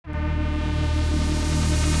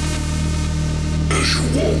As you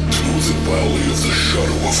walk through the valley of the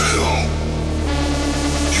shadow of hell,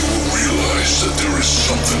 you will realize that there is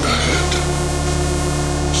something ahead.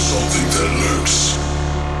 Something that lurks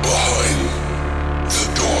behind the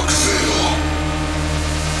dark veil.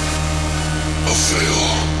 A veil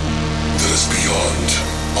that is beyond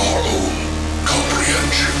our own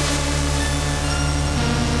comprehension.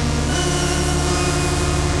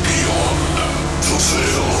 Beyond the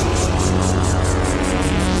veil.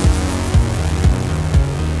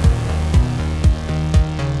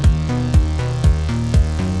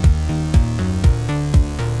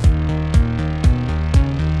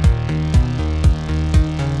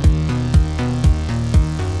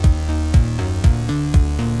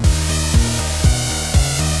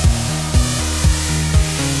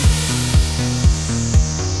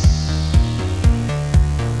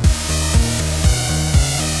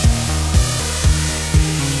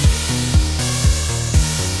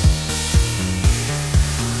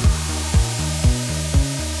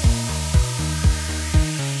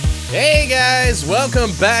 Hey guys,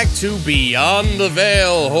 welcome back to Beyond the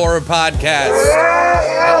Veil Horror Podcast.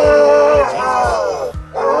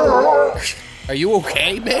 Are you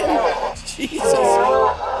okay, man? Jesus. You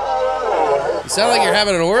sound like you're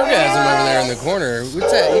having an orgasm over there in the corner.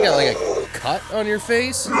 What's that? You got like a cut on your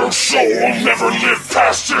face? Your soul will never live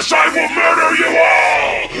past this. I will murder you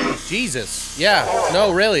all! Jesus. Yeah.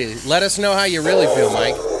 No, really. Let us know how you really feel,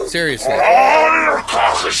 Mike. Seriously. Your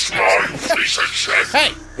cock is mine, piece of shit.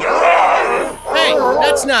 Hey! Hey,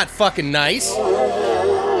 that's not fucking nice.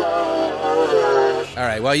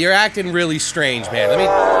 Alright, well, you're acting really strange, man. Let me...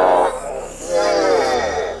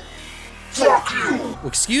 Fuck you!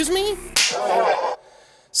 Excuse me?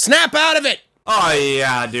 Snap out of it! Oh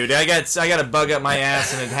yeah, dude. I got a bug up my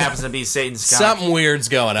ass, and it happens to be Satan's cock. Something weird's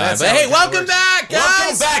going on. That's But how hey, it welcome works. back, guys!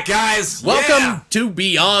 Welcome back, guys! Welcome to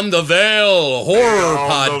Beyond the Veil Horror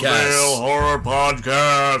Beyond the Podcast. Veil Horror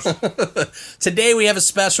Podcast. Today we have a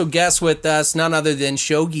special guest with us, none other than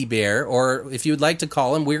Shogi Bear, or if you'd like to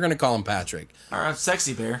call him, we're going to call him Patrick. Alright,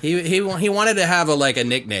 sexy bear. He wanted to have a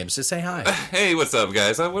nickname, so say hi. Hey, what's up,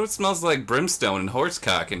 guys? What smells like brimstone and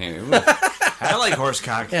horsecock in here? I like horse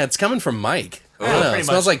cock. Yeah, it's coming from Mike. I don't know, pretty it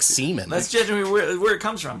smells much. like semen. That's genuinely where it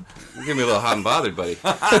comes from. Give me a little hot and bothered, buddy.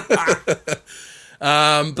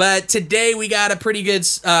 But today we got a pretty good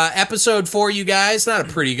episode for you guys. Not a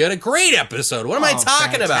pretty good, a great episode. What am I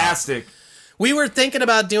talking about? Fantastic. We were thinking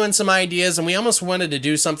about doing some ideas, and we almost wanted to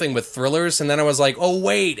do something with thrillers, and then I was like, oh,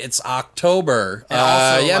 wait, it's October. And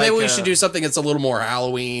also, yeah, maybe like, we should do something that's a little more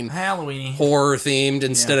Halloween, Halloweeny. horror-themed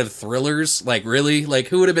instead of thrillers. Like, really? Like,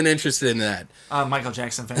 who would have been interested in that? Michael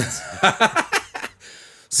Jackson fans.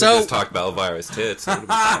 So, Just talk about Elvira's tits. I would have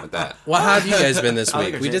been fine with that. well, how have you guys been this I like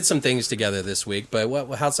week? her We did tits. some things together this week, but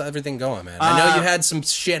how's everything going, man? I know you had some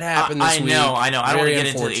shit happen this week. I know. I don't want to Very get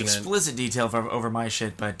into the unfortunate. explicit detail over my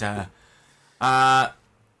shit, but a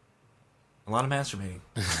lot of masturbating.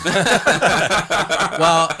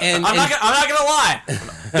 Well, and I'm not gonna lie.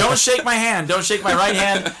 Don't shake my hand. Don't shake my right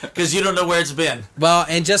hand because you don't know where it's been. well,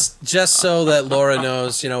 and just so that Laura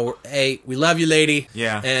knows, hey, we love you, lady.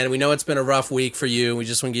 Yeah. And we know it's been a rough week for you. We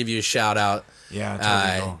just want to give you a shout out. Yeah,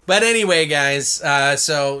 totally. Cool. But anyway, guys,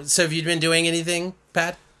 so have you been doing anything,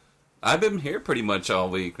 Pat? I've been here pretty much all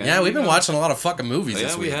week, man. Yeah, we've been watching a lot of fucking movies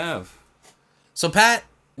this Yeah, week. we have. So, Pat,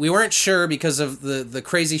 we weren't sure because of the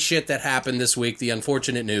crazy shit that happened this week, the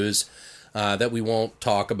unfortunate news that we won't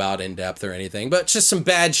talk about in depth or anything, but just some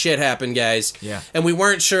bad shit happened, guys. Yeah. And we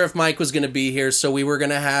weren't sure if Mike was going to be here, so we were going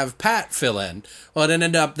to have Pat fill in. Well, it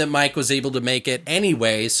ended up that Mike was able to make it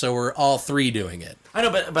anyway, so we're all three doing it. I know,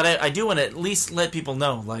 but I do want to at least let people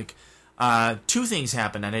know, like, two things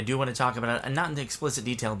happened, and I do want to talk about it, and not in explicit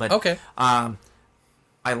detail, but Okay. I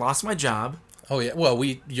lost my job. Oh, yeah. Well,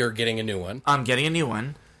 you're getting a new one. I'm getting a new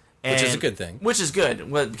one. Which is a and- good thing. Which is good,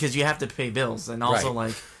 well, because you have to pay bills, and also,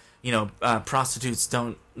 Right. like, prostitutes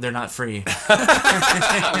they're not free.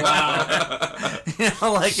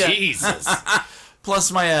 Like, Jesus.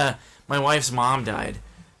 plus my wife's mom died,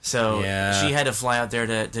 so Yeah. she had to fly out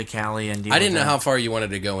there to Cali and deal I didn't with know that. how far you wanted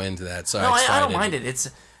to go into that, so No, I tried don't it mind it. It's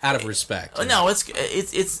out of respect. no, it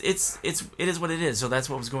is what it is. So that's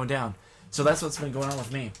what was going down. So that's what's been going on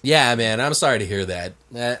with me. Yeah, man, I'm sorry to hear that.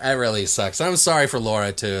 That really sucks. I'm sorry for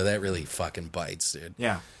Laura, too. That really fucking bites, dude.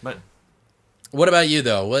 Yeah, but What about you,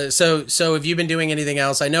 though? So have you been doing anything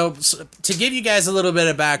else? I know, to give you guys a little bit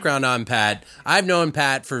of background on Pat, I've known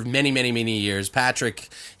Pat for many, many, many years. Patrick,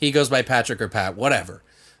 he goes by Patrick or Pat, whatever.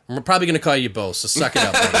 I'm probably going to call you both, so suck it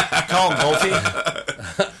up, buddy. I call him Wolfie.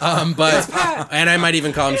 But and I might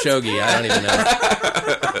even call him Shogi. I don't even know.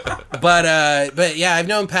 But yeah, I've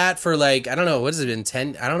known Pat for like, I don't know, what has it been,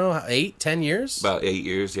 10, I don't know, 8, 10 years? About 8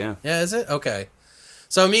 years, yeah. Yeah, is it? Okay.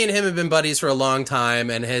 So me and him have been buddies for a long time,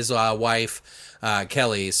 and his wife,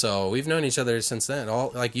 Kelly, so we've known each other since then.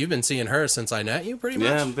 Like, you've been seeing her since I met you, pretty much?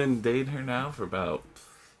 Yeah, I've been dating her now for about...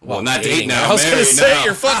 Well, not dating now, I was going to married say, now.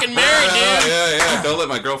 you're fucking married, dude. Yeah. Don't let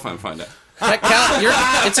my girlfriend find out.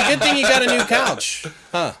 It's a good thing you got a new couch.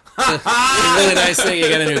 Huh. It's a really nice thing you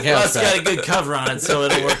got a new couch. Well, it's got a good cover on it, so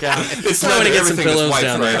it'll work out. It's I'm not gonna get some everything pillows just wipes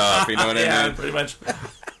down right there. off, you know what I Yeah, mean? pretty much.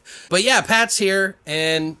 But yeah, Pat's here,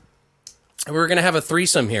 and we're going to have a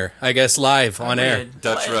threesome here, I guess, live on air.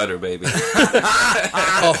 Dutch rudder, baby.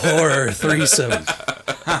 A horror threesome.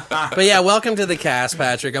 But yeah, welcome to the cast,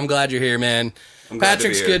 Patrick. I'm glad you're here, man. I'm glad to be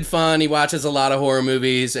Patrick's here. good fun. He watches a lot of horror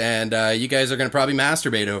movies, and you guys are going to probably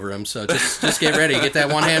masturbate over him. So just get ready. Get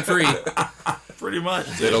that one hand free. Pretty much.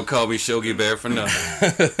 They don't call me Shogi Bear for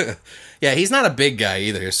nothing. Yeah, he's not a big guy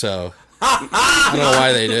either, so I don't know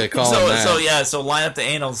why they did call him that. So line up the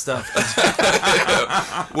anal stuff.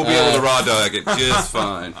 We'll be able to raw dog it just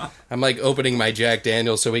fine. I'm like opening my Jack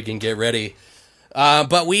Daniels so we can get ready.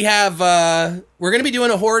 But we have, we're going to be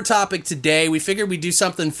doing a horror topic today. We figured we'd do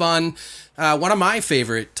something fun. One of my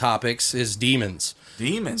favorite topics is demons.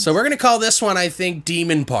 Demons. So we're going to call this one, I think,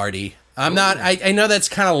 Demon Party. I know that's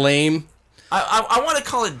kind of lame. I want to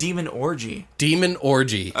call it Demon Orgy. Demon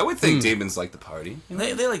Orgy. I would think demons like to party.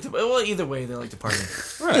 They like to. Well, either way, they like to party.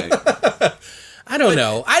 Right. I don't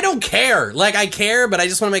know. I don't care. Like, I care, but I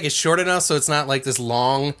just want to make it short enough so it's not like this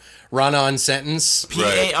long run-on sentence.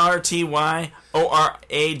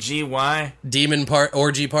 PARTYORAGY. Demon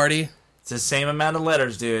Orgy Party. It's the same amount of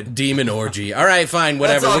letters, dude. Demon Orgy. All right, fine,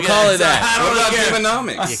 whatever. all We'll good. call it I that. don't What care. about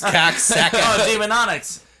demonomics? Cocksucker. Oh,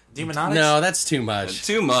 Demononics. Demononics? No, that's too much.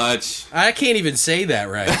 Too much. I can't even say that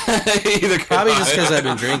right. Either Probably just because I've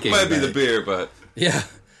been drinking. Might be but- the beer, but Yeah.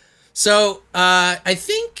 So, I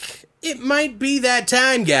think it might be that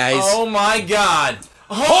time, guys. Oh my god.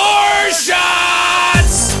 Horror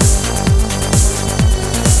shots!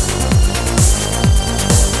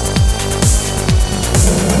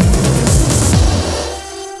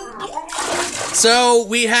 So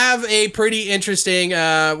we have a pretty interesting,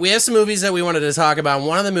 we have some movies that we wanted to talk about.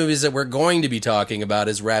 One of the movies that we're going to be talking about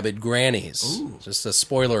is Rabid Grannies. Ooh. Just a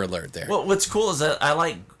spoiler alert there. Well, what's cool is that I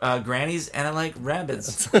like grannies and I like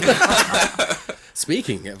rabbits.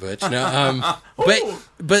 Speaking of which, no,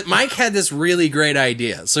 but Mike had this really great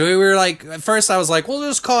idea. So we were like, at first I was like, we'll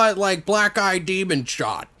just call it like Black Eye Demon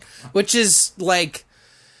Shot, which is like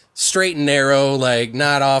straight and narrow, like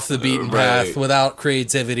not off the beaten path, Right. without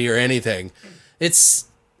creativity or anything. It's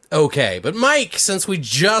okay. But Mike, since we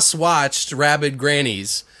just watched Rabid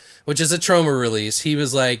Grannies, which is a Troma release, he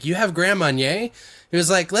was like, you have Grand Marnier? He was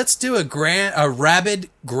like, let's do a Rabid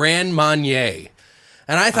Grand Marnier.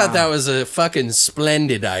 And I thought that was a fucking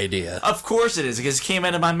splendid idea. Of course it is, because it came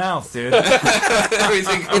out of my mouth, dude.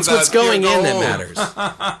 everything comes It's what's out going pure in gold. that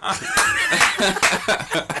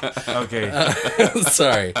matters. Okay.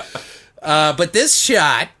 Sorry. But this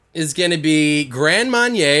shot is going to be Grand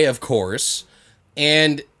Marnier, of course.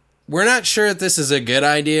 And we're not sure if this is a good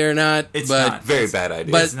idea or not. It's but, not. Very bad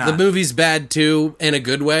idea. But It's not. the movie's bad too, in a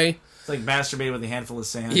good way. It's like masturbating with a handful of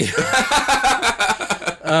sand. Yeah.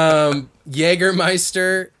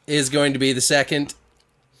 Jägermeister is going to be the second.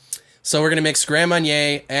 So we're going to mix Grand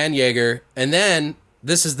Marnier and Jaeger. And then,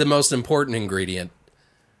 this is the most important ingredient.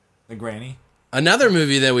 The granny. Another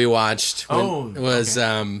movie that we watched was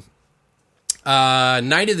okay.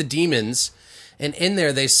 Night of the Demons. And in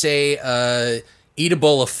there they say, eat a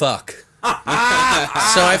bowl of fuck. So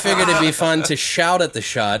I figured it'd be fun to shout at the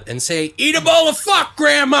shot and say, eat a bowl of fuck,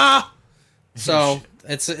 Grandma! So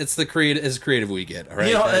it's as creative we get, all right?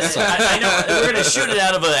 You know, I know we're going to shoot it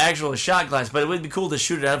out of an actual shot glass, but it would be cool to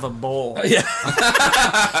shoot it out of a bowl. Yeah.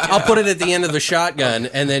 I'll put it at the end of the shotgun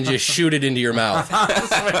and then just shoot it into your mouth. All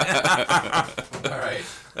right.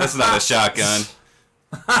 That's not a shotgun.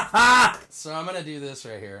 So I'm going to do this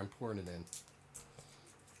right here. I'm pouring it in.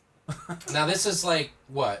 Now this is like,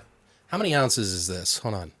 what? How many ounces is this?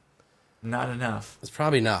 Hold on. Not enough. It's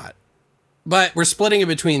probably not. But we're splitting it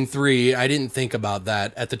between 3. I didn't think about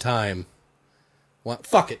that at the time. What?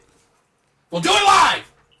 Fuck it. We'll do it live!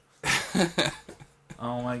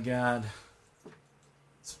 Oh my god.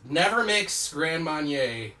 Never mix Grand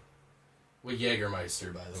Marnier with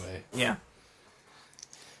Jägermeister, by the way. Yeah.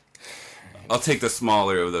 I'll take the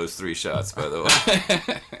smaller of those 3 shots, by the way.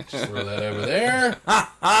 Just throw that over there. We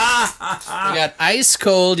got ice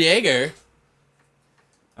cold Jaeger.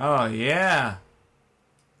 Oh yeah.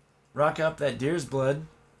 Rock up that deer's blood.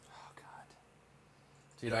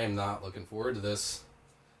 Dude, I am not looking forward to this.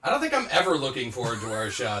 I don't think I'm ever looking forward to our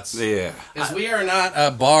shots. Yeah. Because we are not a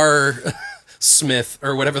bar smith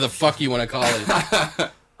or whatever the fuck you want to call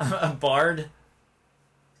it. A bard.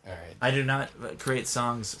 All right. I do not create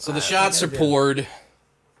songs. So the shots are poured.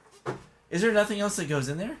 Is there nothing else that goes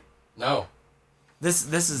in there? No. This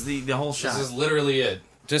is the whole shot. This is literally it.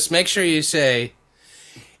 Just make sure you say,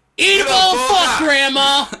 "Eat a bowl of fuck,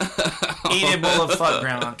 Grandma." Eat a bowl of fuck,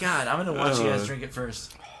 Grandma. God, I'm gonna watch you guys drink it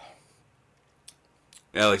first.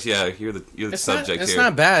 Alex, yeah, you're the subject It's here.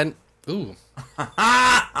 not bad. Ooh. All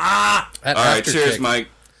right, cheers, Mike.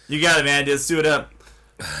 You got it, man. Just do it up.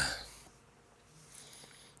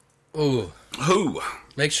 Ooh. Who?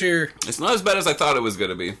 Make sure. It's not as bad as I thought it was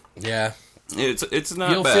gonna be. Yeah. It's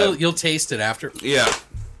not bad. You'll taste it after. Yeah.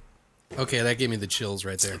 Okay, that gave me the chills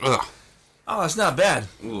right there. Ugh. Oh, that's not bad.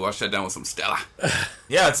 Ooh, wash that down with some Stella.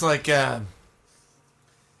 Yeah, it's like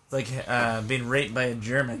being raped by a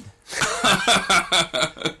German.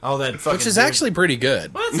 All that fucking. Which is actually pretty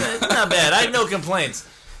good. Well, it's not bad. I have no complaints.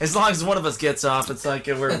 As long as one of us gets off, it's like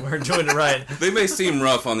we're doing it right. They may seem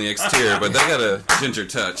rough on the exterior, but they got a ginger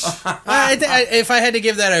touch. If I had to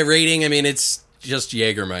give that a rating, I mean, it's just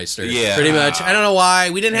Jägermeister. Yeah. Pretty much. I don't know why.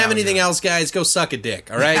 We didn't have anything else, guys. Go suck a dick,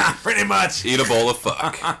 all right? Yeah, pretty much. Eat a bowl of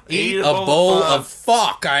fuck. Eat a bowl of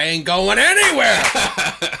fuck. I ain't going anywhere.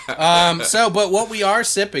 But what we are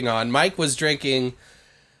sipping on, Mike was drinking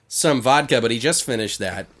some vodka, but he just finished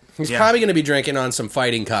that. He's probably going to be drinking on some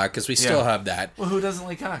fighting cock, because we still have that. Well, who doesn't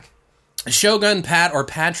like cock? Shogun Pat, or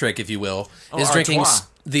Patrick, if you will, is drinking Artois.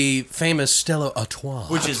 the famous Stella Artois.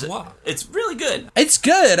 Which is, it's really good. It's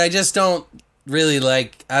good. I just don't really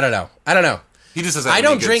like, I don't know. He just doesn't. I have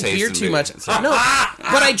don't any good drink taste beer in too much. So. No,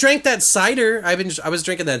 but I drank that cider. I was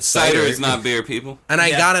drinking that cider. Cider is not beer, people. And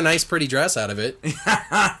I got a nice, pretty dress out of it.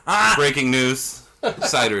 Breaking news.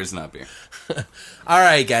 Cider is not beer. All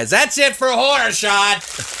right, guys, that's it for Horror Shot.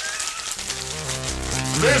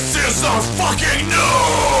 This is the fucking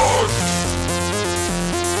news!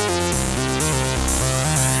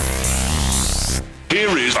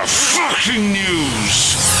 Here is the fucking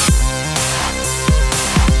news!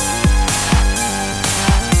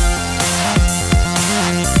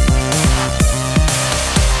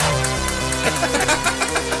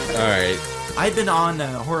 All right. I've been on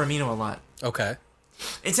Horrormino a lot. Okay.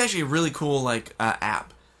 It's actually a really cool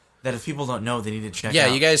app that if people don't know, they need to check out. Yeah,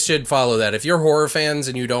 you guys should follow that. If you're horror fans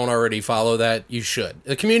and you don't already follow that, you should.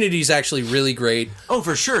 The community is actually really great. Oh,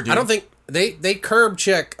 for sure, dude. I don't think they curb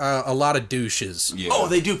check a lot of douches. Yeah. Oh,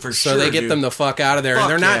 they do for sure. So they get dude. them the fuck out of there,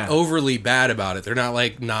 Fuck and they're yeah. not overly bad about it. They're not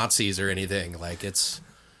like Nazis or anything. Like it's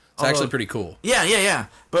actually pretty cool. Yeah.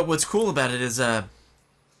 But what's cool about it is, I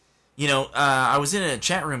was in a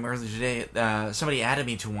chat room earlier today. Somebody added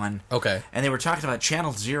me to one. Okay. And they were talking about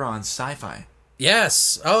Channel Zero on Sci-Fi.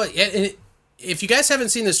 Yes. Oh, if you guys haven't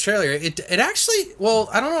seen this trailer, it actually. Well,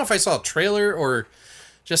 I don't know if I saw a trailer or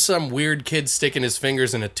just some weird kid sticking his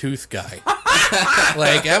fingers in a tooth guy.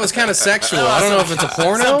 Like that was kind of sexual. I don't know if it's a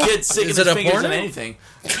porno. Some kid sticking Is his it a fingers porno? in anything.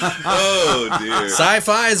 Oh, dear.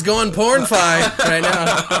 Sci-fi is going porn-fi right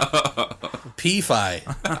now. P-fi.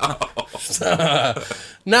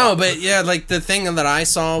 No, but yeah, like the thing that I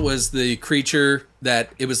saw was the creature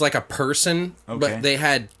that it was like a person, Okay. but they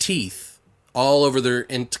had teeth all over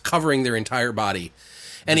covering their entire body.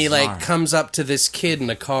 And he Bizarre. like comes up to this kid in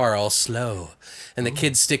the car all slow. And the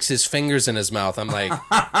kid sticks his fingers in his mouth. I'm like, okay,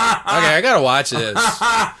 I gotta watch this.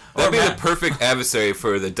 That'd be the perfect adversary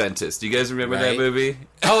for The Dentist. Do you guys remember that Right. movie?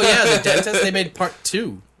 Oh yeah, The Dentist, they made part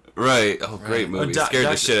 2. Right. Oh, great movie. Doc- Scared the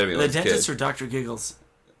Doc- shit out of me The when I was a Dentist kid. or Dr. Giggles?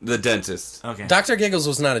 The Dentist. Okay. Dr. Giggles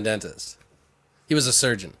was not a dentist. He was a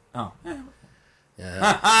surgeon. Oh. Yeah. Yeah,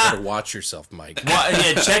 you better watch yourself, Mike. Well,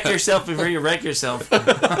 yeah, check yourself before you wreck yourself.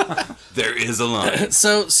 There is a line.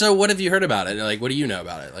 So what have you heard about it? Like, what do you know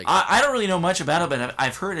about it? Like, I don't really know much about it, but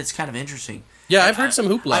I've heard it's kind of interesting. yeah, I've heard some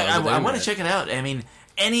hoopla. I over the want to internet. check it out. I mean,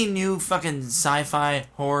 any new fucking sci-fi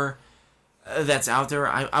horror that's out there,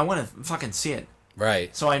 I want to fucking see it.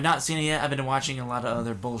 Right. So I've not seen it yet. I've been watching a lot of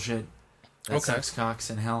other bullshit that Okay. sucks cocks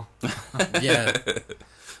in hell. Yeah.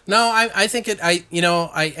 No, I think it. I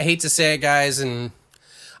hate to say it, guys, and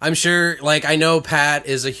I'm sure. Like, I know Pat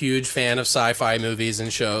is a huge fan of sci-fi movies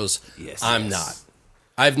and shows. Yes, I'm yes. not.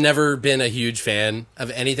 I've never been a huge fan of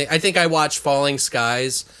anything. I think I watched Falling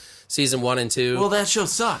Skies season 1 and 2. Well, that show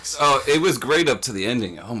sucks. Oh, it was great up to the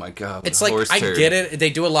ending. Oh my god. It's like, I get it. They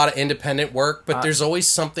do a lot of independent work, but there's always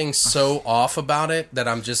something so off about it that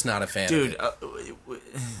I'm just not a fan Dude, of it.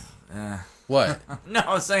 What? no,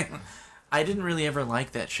 I was saying, I didn't really ever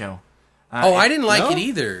like that show. I didn't like no? it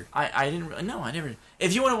either. I didn't. No, I never.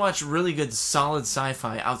 If you want to watch really good, solid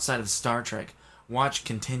sci-fi outside of Star Trek, watch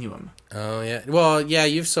Continuum. Oh yeah. Well, yeah.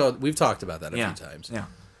 We've talked about that a Yeah. few times. Yeah.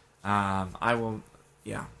 I will.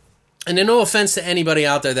 Yeah. And no offense to anybody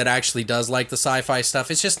out there that actually does like the sci-fi stuff,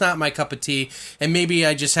 it's just not my cup of tea. And maybe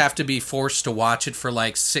I just have to be forced to watch it for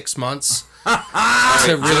like 6 months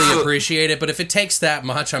to really appreciate it. But if it takes that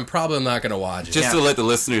much, I'm probably not going to watch it. Just Yeah. to let the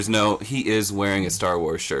listeners know, he is wearing a Star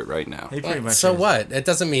Wars shirt right now. He pretty much So is. what? It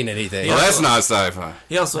doesn't mean anything. Well, that's not sci-fi.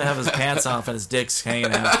 He also have his pants off and his dick's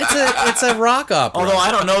hanging out. It's a rock opera. Although I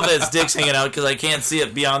don't know that his dick's hanging out because I can't see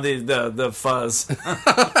it beyond the fuzz.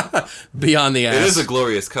 Beyond the ass. It is a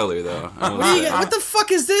glorious color, though. What the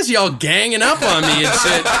fuck is this? Y'all ganging up on me and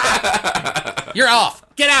shit. You're off.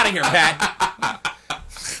 Get out of here, Pat.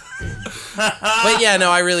 But yeah, no,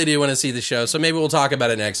 I really do want to see the show, so maybe we'll talk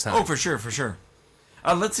about it next time. Oh, for sure, for sure.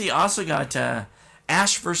 Let's see. Also got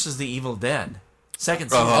Ash versus the Evil Dead, second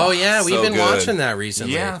season. Oh yeah, we've So been good. watching that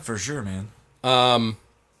recently. Yeah, for sure, man.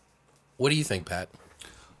 What do you think, Pat?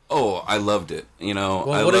 Oh, I loved it. You know,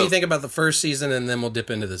 Well, what do you think about the first season, and then we'll dip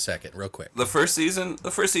into the second real quick. The first season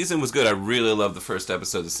was good. I really loved the first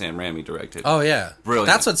episode that Sam Raimi directed. Oh yeah, Brilliant.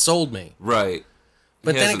 That's what sold me. Right.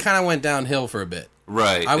 But He then it hasn't- kind of went downhill for a bit.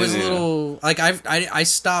 Right. I was a and, little like I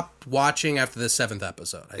stopped watching after the 7th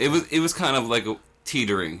episode. I think. It was kind of like a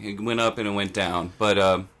teetering. It went up and it went down. But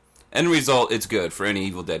end result, it's good for any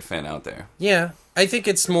Evil Dead fan out there. Yeah, I think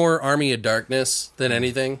it's more Army of Darkness than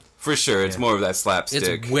anything. For sure, it's more of that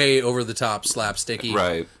slapstick. It's way over the top slapsticky.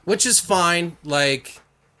 Right. Which is fine. Like,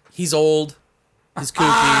 he's old. He's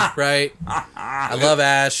kooky, right? I love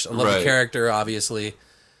Ash. I love the Right. character, obviously.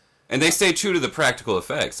 And they stay true to the practical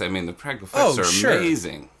effects. I mean, the practical effects are sure.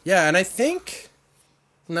 amazing. Yeah, and I think...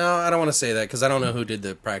 No, I don't want to say that, because I don't know who did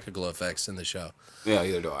the practical effects in the show. Yeah,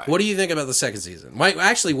 either do I. What do you think about the second season? Mike,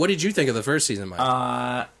 actually, what did you think of the first season, Mike?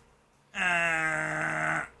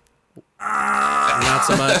 Not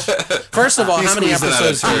so much. First of all, He's how many squeezing out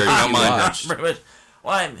episodes a did turd, you don't mind him. watch?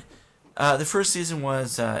 Well, the first season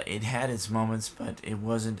was it had its moments, but it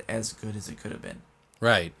wasn't as good as it could have been.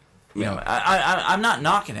 Right. You know, I'm not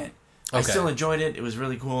knocking it. I Okay. still enjoyed it. It was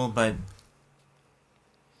really cool, but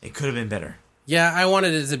it could have been better. Yeah, I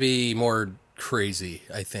wanted it to be more crazy,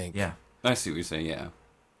 I think. Yeah. I see what you're saying, yeah.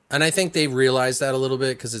 And I think they realized that a little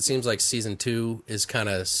bit, because it seems like season 2 is kind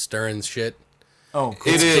of stirring shit. Oh,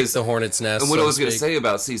 cool. It Kick is. the hornet's nest. And what so I was going to speak. say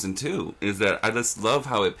about season 2 is that I just love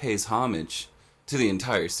how it pays homage to the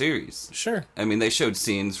entire series. Sure. I mean, they showed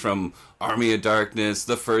scenes from Army of Darkness,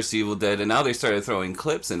 the first Evil Dead, and now they started throwing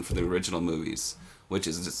clips in from the original movies, which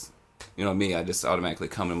is just, you know me, I just automatically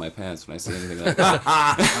come in my pants when I see anything like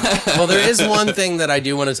that. Well, there is one thing that I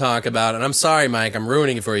do want to talk about, and I'm sorry, Mike, I'm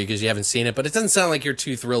ruining it for you because you haven't seen it, but it doesn't sound like you're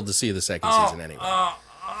too thrilled to see the second season anyway.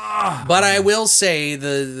 But I will say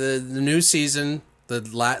the new season,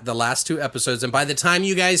 the last 2 episodes, and by the time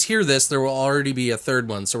you guys hear this, there will already be a third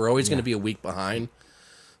one, so we're always going to be a week behind.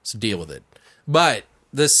 So deal with it. But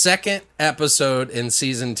the second episode in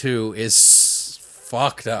season 2 is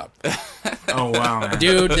fucked up. Oh, wow, man.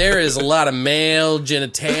 Dude, there is a lot of male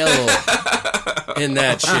genitalia in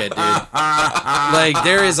that shit, dude. Like,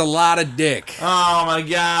 there is a lot of dick. Oh, my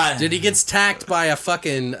God. Dude, he gets tacked by a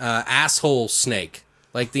fucking asshole snake.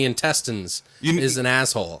 Like, the intestines is an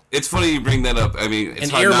asshole. It's funny you bring that up. I mean, it's An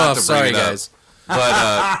hard not earmuff, to bring sorry, it up. guys.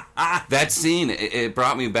 But that scene, it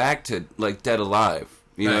brought me back to, like, Dead Alive.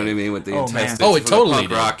 You know Right. what I mean? With the Oh, man. intestines. Oh, it from totally the punk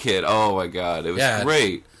did. rock kid. Oh, my God. It was Yeah.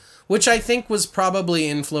 great. Which I think was probably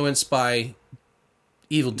influenced by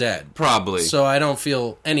Evil Dead. Probably. So I don't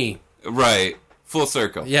feel any... Right. Full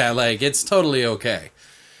circle. Yeah, like, it's totally okay.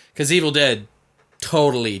 Because Evil Dead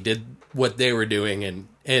totally did what they were doing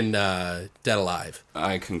in Dead Alive.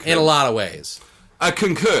 I concur. In a lot of ways. I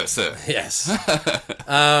concur, sir. Yes.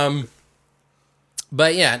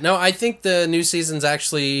 But yeah, no, I think the new season's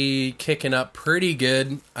actually kicking up pretty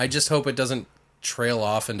good. I just hope it doesn't trail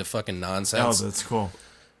off into fucking Oh, nonsense. that's cool.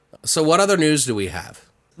 So what other news do we have?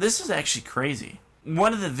 This is actually crazy.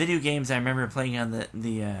 One of the video games I remember playing on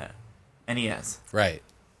the NES Right.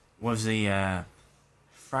 was the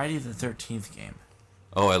Friday the 13th game.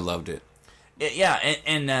 Oh, I loved it. It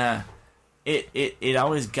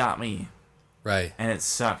always got me, Right. and it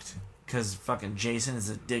sucked because fucking Jason is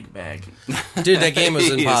a dig bag. Dude, that game was He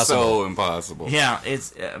is impossible. so impossible. Yeah,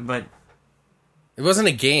 it's but It wasn't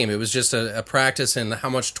a game. It was just a practice in how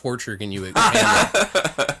much torture can you handle.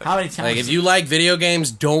 how many times? Like, if you like video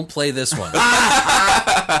games, don't play this one.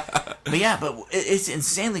 But yeah, but it's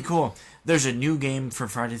insanely cool. There's a new game for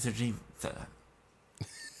Friday the 13th.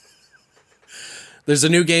 There's a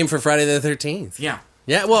new game for Friday the 13th. Yeah.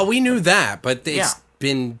 Yeah, well, we knew that, but it's Yeah.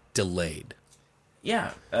 been delayed.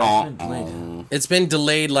 Yeah, it's been delayed. It's been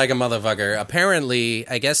delayed like a motherfucker. Apparently,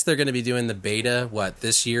 I guess they're going to be doing the beta,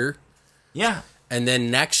 this year? Yeah. And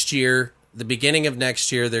then next year, the beginning of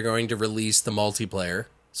next year, they're going to release the multiplayer,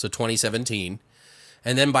 so 2017.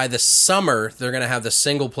 And then by the summer, they're going to have the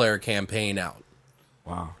single-player campaign out.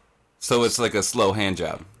 Wow. So it's like a slow hand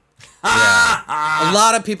job. Yeah. A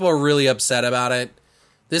lot of people are really upset about it.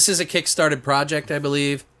 This is a Kickstarted project, I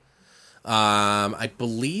believe. I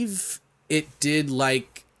believe it did I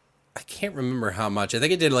can't remember how much. I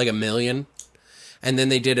think it did like $1 million. And then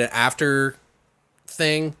they did an after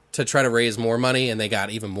thing to try to raise more money, and they got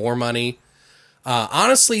even more money.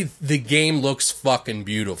 Honestly, the game looks fucking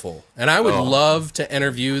beautiful. And I would love to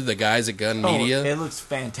interview the guys at Gun Media. It looks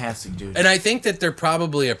fantastic, dude. And I think that they're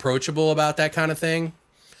probably approachable about that kind of thing.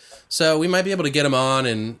 So we might be able to get them on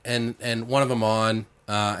and one of them on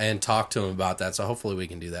and talk to them about that. So hopefully we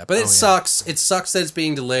can do that. But it sucks. It sucks that it's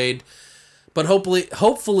being delayed. But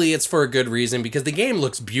hopefully it's for a good reason, because the game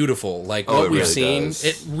looks beautiful. Like what we've seen,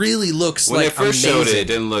 it really looks when like they first amazing. showed it, it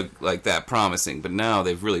didn't look like that promising, but now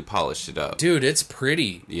they've really polished it up. Dude, it's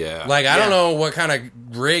pretty. Yeah. Like I don't know what kind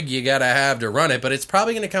of rig you gotta have to run it, but it's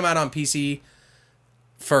probably gonna come out on PC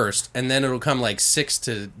first, and then it'll come like 6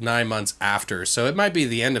 to 9 months after. So it might be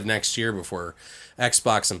the end of next year before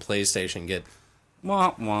Xbox and PlayStation get.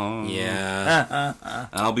 Wah, wah. Yeah.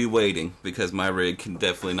 I'll be waiting, because my rig can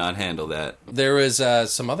definitely not handle that. There was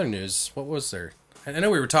some other news. What was there? I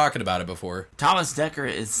know we were talking about it before. Thomas Dekker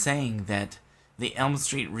is saying that the Elm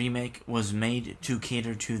Street remake was made to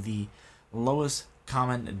cater to the lowest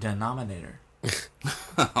common denominator.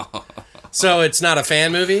 So it's not a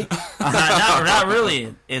fan movie? Not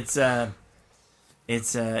really. It's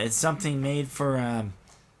something made for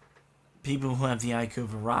people who have the IQ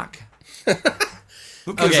of a rock.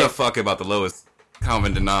 Who gives Okay. a fuck about the lowest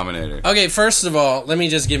common denominator? Okay, first of all, let me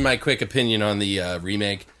just give my quick opinion on the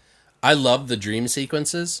remake. I love the dream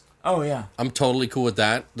sequences. Oh yeah. I'm totally cool with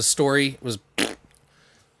that. The story was...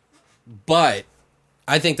 But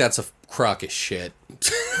I think that's a crock of shit.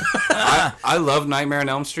 I love Nightmare on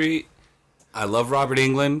Elm Street. I love Robert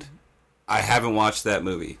Englund. I haven't watched that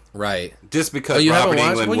movie. Right. Just because Oh, you Robert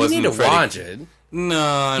haven't watched Englund it? Well, you wasn't need to Freddy. watch it. No,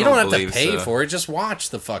 I You don't have to believe pay so. for it. Just watch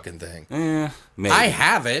the fucking thing. Maybe. I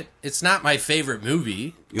have it. It's not my favorite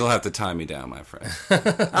movie. You'll have to tie me down, my friend.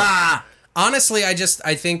 Honestly, I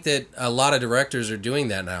think that a lot of directors are doing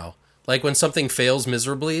that now. Like when something fails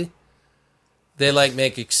miserably, they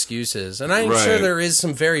make excuses. And I'm sure Right. there is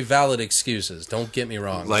some very valid excuses. Don't get me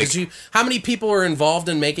wrong. Like- How many people are involved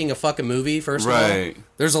in making a fucking movie, first of all? Right.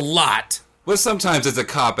 There's a lot. Well, sometimes it's a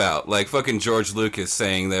cop-out. Like fucking George Lucas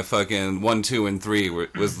saying that fucking 1, 2, and 3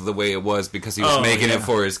 was the way it was because he was making it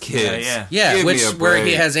for his kids. Yeah, Give me a where he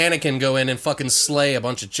break. has Anakin go in and fucking slay a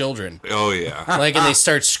bunch of children. Oh, yeah. And they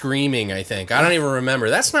start screaming, I think. I don't even remember.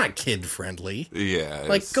 That's not kid-friendly.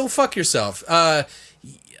 Yeah. Go fuck yourself.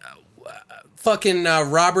 Fucking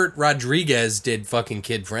Robert Rodriguez did fucking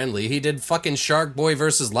kid-friendly. He did fucking Shark Boy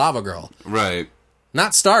versus Lava Girl. Right.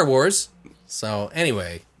 Not Star Wars. So,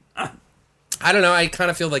 anyway. I don't know. I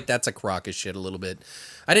kind of feel like that's a crock of shit a little bit.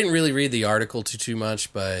 I didn't really read the article too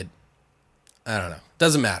much, but I don't know.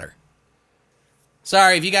 Doesn't matter.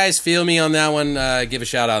 Sorry, if you guys feel me on that one, give a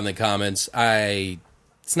shout out in the comments.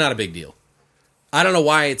 It's not a big deal. I don't know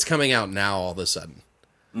why it's coming out now all of a sudden.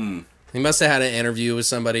 He must have had an interview with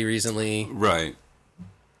somebody recently. Right.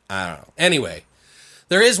 I don't know. Anyway,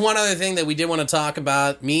 there is one other thing that we did want to talk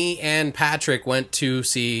about. Me and Patrick went to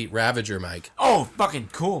see Ravager, Mike. Oh, fucking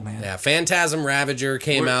cool, man. Yeah, Phantasm Ravager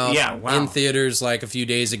came out in theaters like a few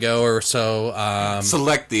days ago or so.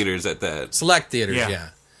 Select theaters at that. Select theaters, yeah.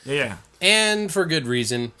 Yeah. And for good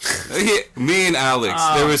reason. Me and Alex.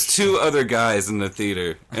 There was 2 other guys in the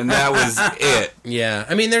theater, and that was it. Yeah.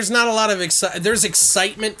 I mean, there's not a lot of there's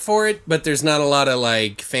excitement for it, but there's not a lot of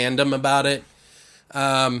fandom about it.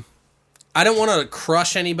 I don't want to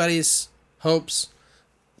crush anybody's hopes,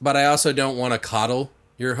 but I also don't want to coddle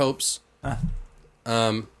your hopes.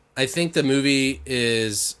 I think the movie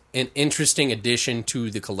is an interesting addition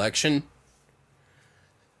to the collection,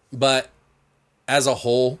 but as a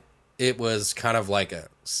whole, it was kind of like a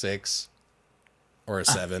 6 or a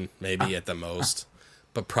 7, maybe at the most,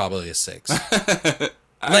 but probably a 6.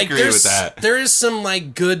 I agree with that. There is some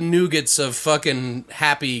good nougats of fucking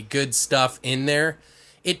happy, good stuff in there.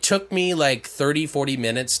 It took me 30, 40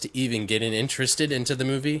 minutes to even get interested into the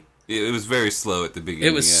movie. It was very slow at the beginning.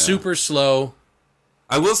 It was super slow.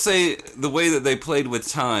 I will say the way that they played with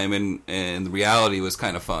time and the reality was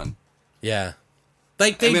kind of fun. Yeah.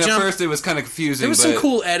 At first it was kind of confusing. There was some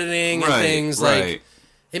cool editing and things. Right.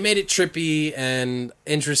 It made it trippy and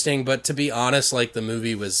interesting, but to be honest, the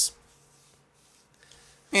movie was...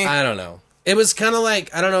 I don't know. It was kind of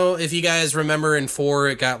like, I don't know if you guys remember in 4,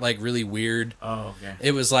 it got like really weird. Oh, okay.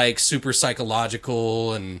 It was like super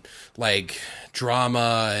psychological and like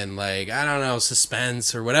drama and like, I don't know,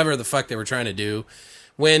 suspense or whatever the fuck they were trying to do.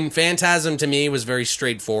 When Phantasm to me was very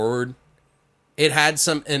straightforward. It had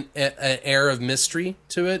an air of mystery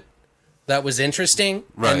to it that was interesting.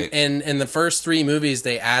 Right. And in the first 3 movies,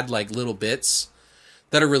 they add like little bits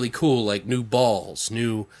that are really cool, like new balls,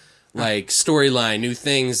 new like storyline, new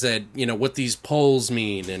things that, you know, what these poles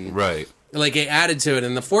mean. And Right. like it added to it.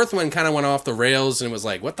 And the 4th one kind of went off the rails and was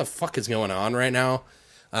like, what the fuck is going on right now?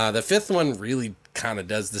 The 5th one really kind of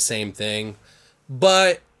does the same thing.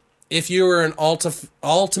 But if you were an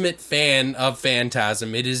ultimate fan of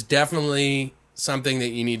Phantasm, it is definitely something that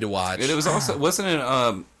you need to watch. And it was also, wasn't it,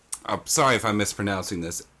 I'm sorry if I'm mispronouncing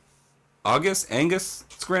this, Angus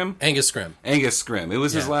Scrim? Angus Scrim. Angus Scrim. It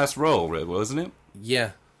was his Yeah. last role, wasn't it?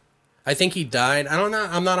 Yeah. I think he died. I don't know.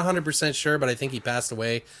 I'm not 100% sure, but I think he passed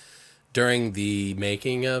away during the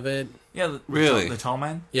making of it. Yeah, Really? The tall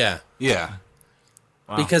man? Yeah. Yeah.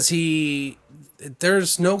 Wow. Because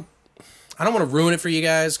there's no, I don't want to ruin it for you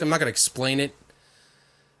guys. I'm not going to explain it,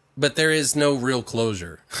 but there is no real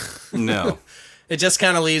closure. No. It just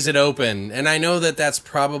kind of leaves it open. And I know that that's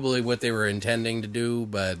probably what they were intending to do,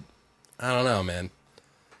 but I don't know, man.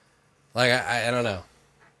 Like, I don't know.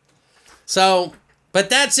 So, but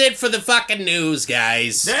that's it for the fucking news,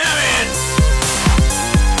 guys. Damn it!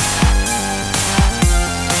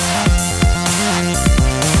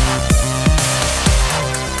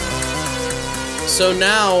 So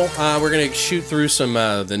now we're going to shoot through some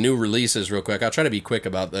the new releases real quick. I'll try to be quick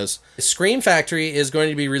about this. Scream Factory is going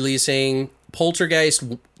to be releasing Poltergeist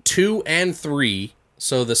 2 and 3,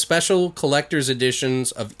 so the special collector's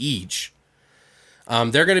editions of each.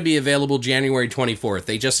 They're going to be available January 24th.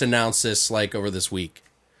 They just announced this like over this week.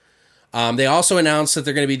 They also announced that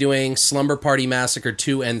they're going to be doing Slumber Party Massacre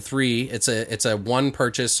 2 and 3. It's a one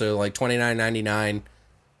purchase, so like $29.99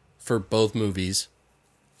 for both movies.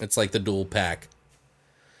 It's like the dual pack.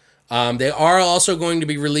 They are also going to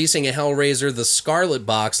be releasing a Hellraiser The Scarlet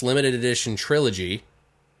Box limited edition trilogy.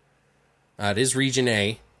 It is Region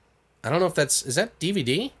A. I don't know if is that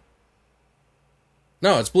DVD?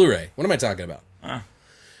 No, it's Blu-ray. What am I talking about?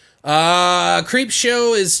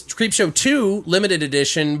 Creepshow 2 limited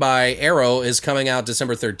edition by Arrow is coming out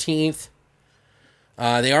December 13th.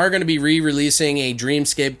 They are going to be re-releasing a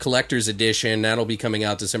Dreamscape Collector's Edition. That'll be coming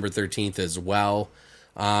out December 13th as well.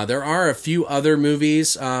 There are a few other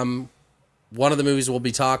movies. One of the movies we'll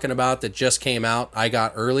be talking about that just came out, I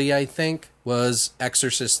got early, I think, was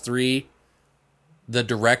Exorcist 3, the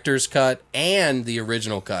director's cut, and the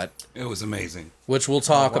original cut. It was amazing. Which we'll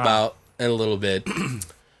talk about in a little bit.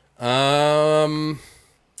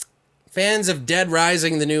 Fans of Dead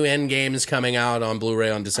Rising, the new Endgame is coming out on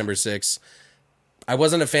Blu-ray on December 6th. I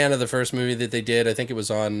wasn't a fan of the first movie that they did. I think it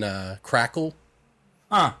was on Crackle.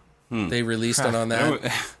 Huh. They released it on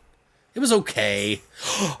that. It was okay.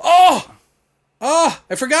 Oh,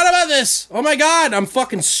 I forgot about this. Oh my God. I'm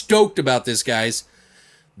fucking stoked about this, guys.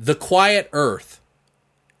 The Quiet Earth.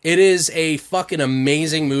 It is a fucking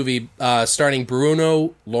amazing movie starring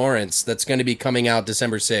Bruno Lawrence that's going to be coming out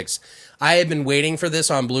December 6th. I have been waiting for this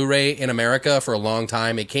on Blu-ray in America for a long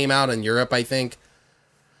time. It came out in Europe, I think.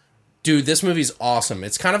 Dude, this movie's awesome.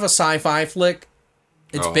 It's kind of a sci-fi flick.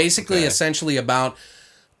 It's basically essentially about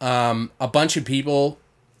a bunch of people.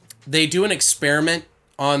 They do an experiment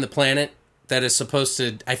on the planet that is supposed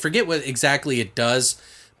to, I forget what exactly it does,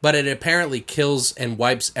 but it apparently kills and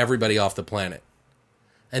wipes everybody off the planet.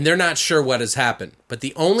 And they're not sure what has happened. But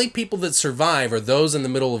the only people that survive are those in the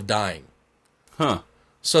middle of dying. Huh.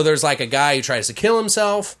 So there's like a guy who tries to kill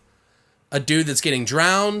himself, a dude that's getting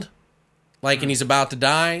drowned, like, and he's about to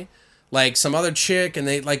die, like some other chick, and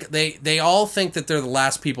they all think that they're the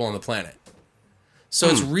last people on the planet. So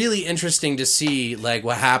it's really interesting to see like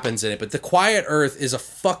what happens in it. But The Quiet Earth is a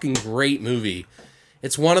fucking great movie.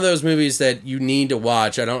 It's one of those movies that you need to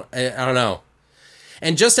watch. I don't know.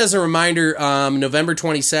 And just as a reminder, November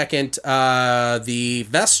 22nd, the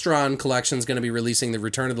Vestron collection is going to be releasing The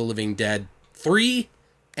Return of the Living Dead 3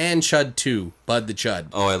 and Chud 2, Bud the Chud.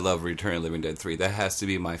 Oh, I love Return of the Living Dead 3. That has to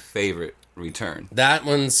be my favorite Return. That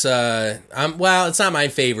one's, well, it's not my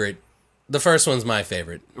favorite. The first one's my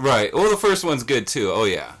favorite. Right. Well, the first one's good, too. Oh,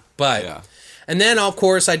 yeah. But, yeah. And then, of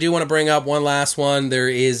course, I do want to bring up one last one. There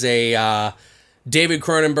is a David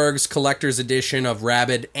Cronenberg's collector's edition of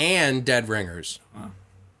Rabid and Dead Ringers.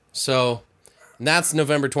 So, that's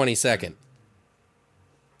November 22nd.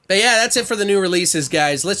 But yeah, that's it for the new releases,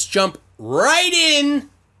 guys. Let's jump right in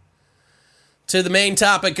to the main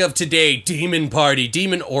topic of today, Demon Party,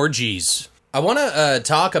 Demon Orgies. I want to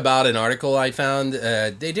talk about an article I found.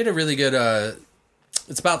 They did a really good.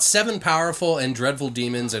 It's about 7 powerful and dreadful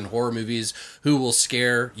demons in horror movies who will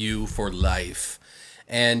scare you for life.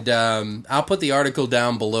 And I'll put the article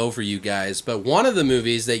down below for you guys. But one of the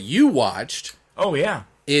movies that you watched Oh, yeah.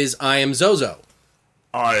 is I Am Zozo.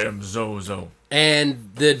 I am Zozo. And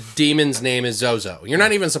the demon's name is Zozo. You're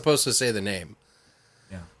not even supposed to say the name.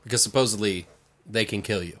 Yeah. Because supposedly they can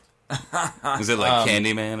kill you. Is it like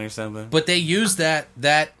Candyman or something? But they used that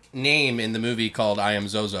name in the movie called I Am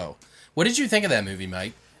Zozo. What did you think of that movie,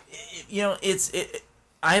 Mike? You know,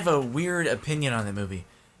 I have a weird opinion on the movie.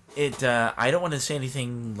 I don't want to say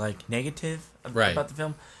anything like negative about the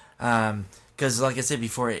film, because like I said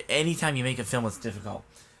before, anytime you make a film, it's difficult.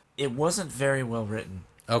 It wasn't very well written.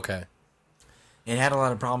 Okay. It had a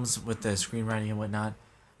lot of problems with the screenwriting and whatnot.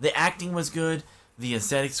 The acting was good. The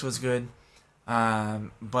aesthetics was good.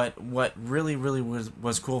 But what really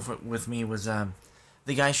was cool with me was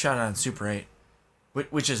the guy shot it on Super 8,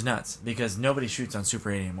 which is nuts because nobody shoots on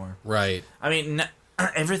Super 8 anymore. Right. I mean,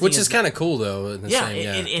 everything. Which is kind of cool though.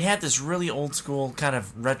 It had this really old school kind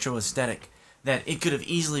of retro aesthetic that it could have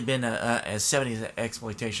easily been a 70s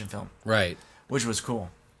exploitation film. Right. Which was cool.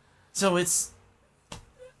 So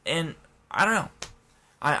and I don't know.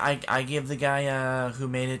 I give the guy who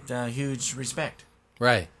made it huge respect.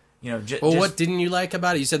 Right. You know, well, what didn't you like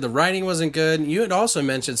about it? You said the writing wasn't good. You had also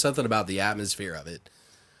mentioned something about the atmosphere of it.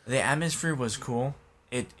 The atmosphere was cool.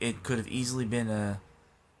 It could have easily been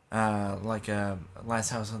like a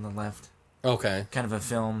Last House on the Left. Okay. Kind of a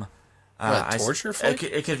film. Torture flick?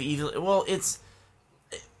 It could have easily. Well, it's.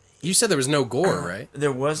 You said there was no gore, right?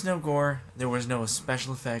 There was no gore. There was no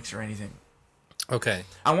special effects or anything. Okay.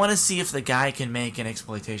 I want to see if the guy can make an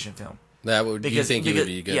exploitation film. That would you think he would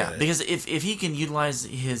be good at it? Because if he can utilize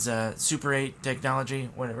his Super 8 technology,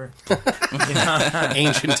 whatever,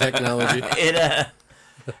 ancient technology,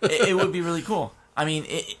 it would be really cool. I mean,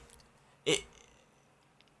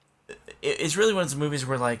 it's really one of those movies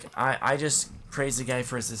where like I just praise the guy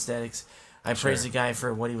for his aesthetics. I praise the guy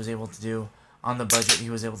for what he was able to do on the budget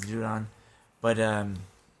he was able to do it on. But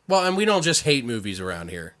well, and we don't just hate movies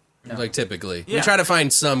around here. No. Like typically, we try to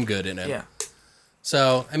find some good in it. Yeah.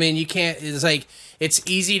 So, I mean, you can't, it's like, it's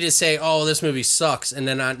easy to say, oh, this movie sucks, and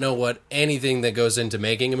then not know what anything that goes into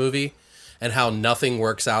making a movie and how nothing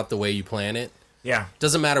works out the way you plan it. Yeah.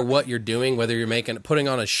 Doesn't matter what you're doing, whether you're putting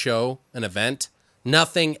on a show, an event,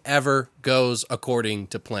 nothing ever goes according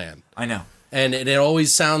to plan. I know. And it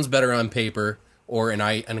always sounds better on paper or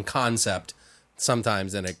in concept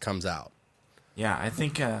sometimes than it comes out. Yeah, I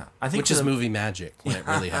think which is movie magic when it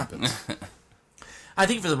really happens. I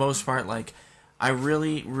think for the most part, like, I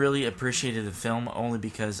really, really appreciated the film only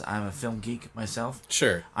because I'm a film geek myself.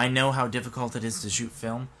 Sure. I know how difficult it is to shoot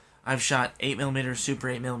film. I've shot 8mm, Super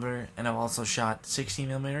 8mm, and I've also shot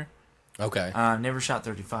 16mm. Okay. Never shot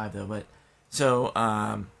 35 though, but so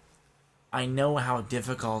I know how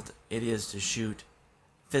difficult it is to shoot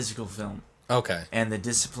physical film. Okay. And the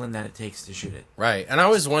discipline that it takes to shoot it. Right. And I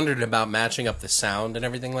always wondered about matching up the sound and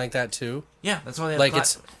everything like that too. Yeah, that's why they have like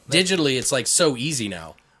digitally it's like so easy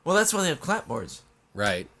now. Well, that's why they have clapboards.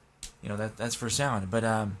 Right. You know, that's for sound. But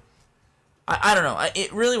I don't know.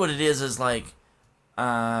 It really what it is like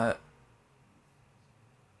I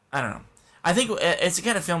don't know. I think it's the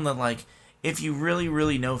kind of film that like if you really,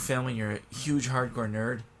 really know film and you're a huge hardcore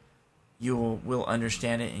nerd, you will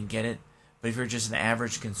understand it and get it. But if you're just an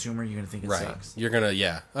average consumer, you're going to think it sucks. You're going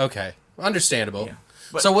to, okay. Understandable. Yeah.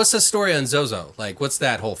 But, so what's the story on Zozo? Like, what's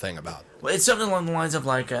that whole thing about? Well, it's something along the lines of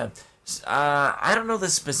like, I don't know the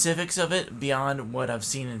specifics of it beyond what I've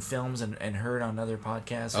seen in films and heard on other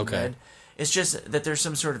podcasts and read. It's just that there's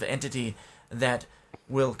some sort of entity that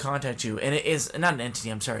will contact you. And it is, not an entity,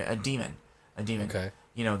 I'm sorry, a demon. A demon. Okay.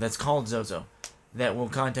 You know, that's called Zozo. That will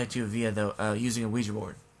contact you via using a Ouija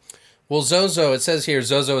board. Well, Zozo, it says here,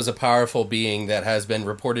 Zozo is a powerful being that has been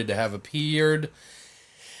reported to have appeared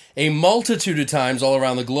a multitude of times all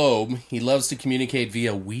around the globe. He loves to communicate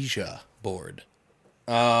via Ouija board.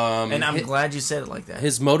 And I'm glad you said it like that.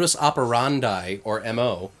 His modus operandi, or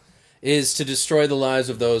MO, is to destroy the lives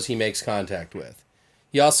of those he makes contact with.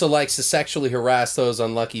 He also likes to sexually harass those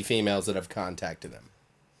unlucky females that have contacted him.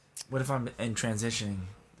 What if I'm in transitioning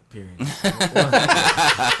period?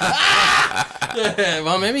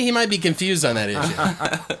 Well, maybe he might be confused on that issue.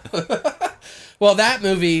 Well, that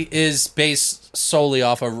movie is based solely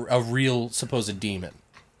off a real supposed demon.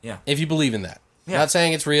 Yeah. If you believe in that. Yeah. Not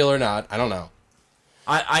saying it's real or not. I don't know.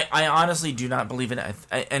 I honestly do not believe in it.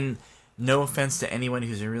 And no offense to anyone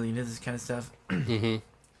who's really into this kind of stuff. Mm-hmm.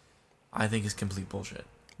 I think it's complete bullshit.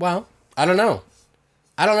 Well, I don't know.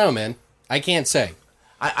 I don't know, man. I can't say.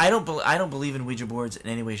 I don't believe in Ouija boards in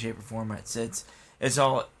any way, shape, or form. It's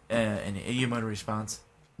all an idiomotor response.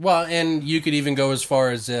 Well, and you could even go as far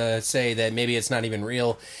as say that maybe it's not even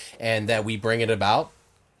real, and that we bring it about,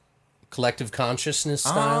 collective consciousness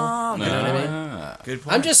style. You know what I mean? Good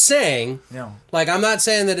point. I'm just saying. No. Like, I'm not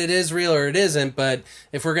saying that it is real or it isn't, but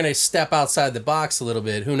if we're gonna step outside the box a little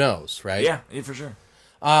bit, who knows, right? Yeah, for sure.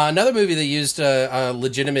 Another movie that used a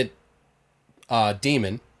legitimate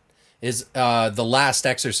demon is The Last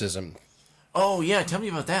Exorcism. Oh yeah, tell me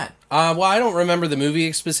about that. Well, I don't remember the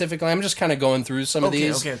movie specifically. I'm just kind of going through some of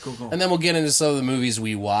these. Okay, cool. And then we'll get into some of the movies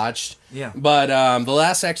we watched. Yeah. But The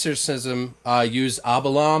Last Exorcism used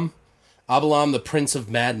Abalam, the Prince of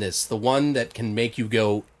Madness, the one that can make you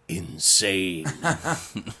go insane.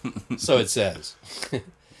 So it says.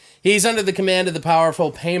 He's under the command of the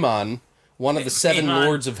powerful Paimon, one of the 7 Paimon.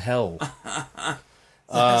 lords of hell.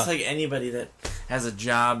 It's like anybody that has a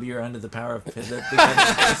job, you're under the power of Now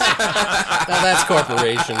that's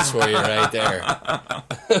corporations for you right there.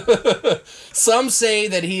 Some say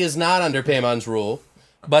that he is not under Paimon's rule,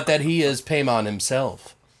 but that he is Paimon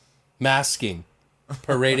himself, masking,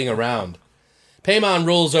 parading around. Paimon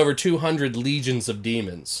rules over 200 legions of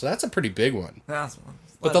demons. So that's a pretty big one.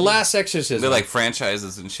 But The Last Exorcism... They're like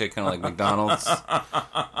franchises and shit, kind of like McDonald's.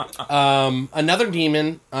 Another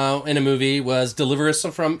demon in a movie was Deliver Us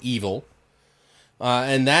from Evil.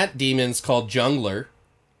 And that demon's called Jungler.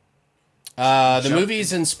 The movie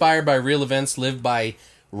is inspired by real events lived by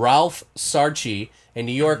Ralph Sarchi, a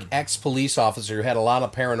New York ex-police officer who had a lot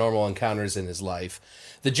of paranormal encounters in his life.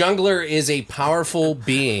 The Jungler is a powerful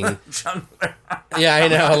being. Yeah, I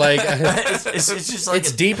know. Like it's just like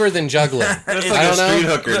it's deeper than juggling. It's I like don't a street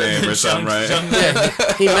know. hooker name or something, right? Yeah,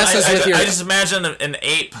 he messes with your. I just imagine an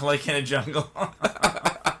ape like in a jungle.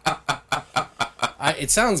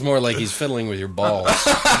 It sounds more like he's fiddling with your balls.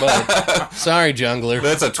 But sorry, Jungler.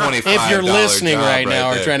 That's a $25 If you're listening job right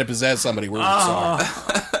now there. or trying to possess somebody, we're sorry.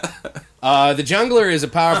 The Jungler is a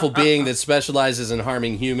powerful being that specializes in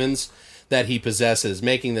harming humans that he possesses,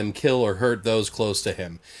 making them kill or hurt those close to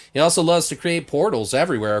him. He also loves to create portals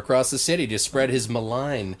everywhere across the city to spread his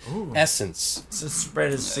malign essence. To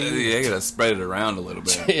spread his seed. Yeah, you gotta spread it around a little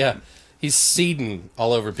bit. Yeah, he's seeding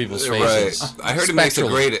all over people's Right. faces. I heard it makes a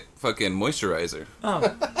Spectrally. great fucking moisturizer.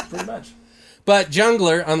 Oh, pretty much. But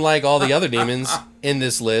Jungler, unlike all the other demons in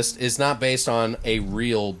this list, is not based on a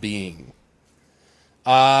real being.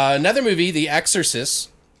 Another movie, The Exorcist,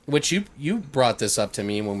 which you brought this up to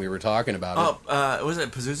me when we were talking about it. Oh, was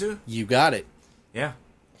it Pazuzu? You got it. Yeah.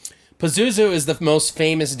 Pazuzu is the most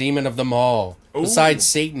famous demon of them all, besides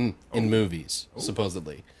Satan in movies,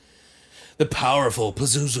 supposedly. The powerful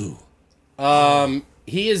Pazuzu.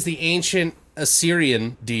 He is the ancient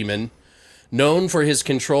Assyrian demon, known for his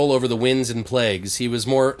control over the winds and plagues. He was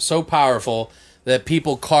so powerful that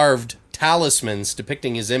people carved talismans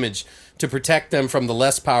depicting his image to protect them from the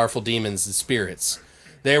less powerful demons and spirits.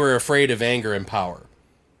 They were afraid of anger and power.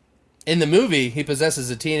 In the movie, he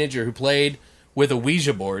possesses a teenager who played with a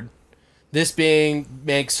Ouija board. This being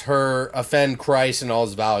makes her offend Christ and all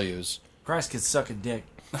his values. Christ could suck a dick.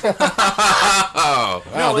 Wow,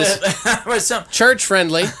 this church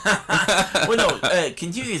friendly. Well, no,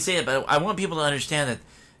 continue to say it, but I want people to understand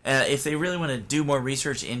that if they really want to do more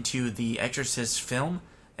research into the Exorcist film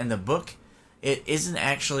and the book, it isn't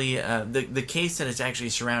actually the case that it's actually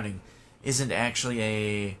surrounding isn't actually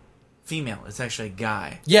a female. It's actually a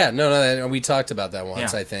guy. Yeah, no, we talked about that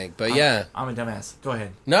once, Yeah. I think. But yeah. I'm a dumbass. Go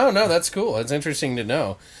ahead. No, that's cool. It's interesting to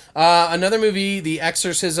know. Another movie, The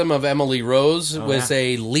Exorcism of Emily Rose, was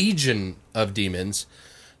a legion of demons.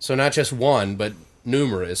 So not just one, but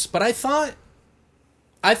numerous. But I thought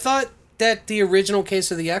that the original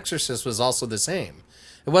case of The Exorcist was also the same.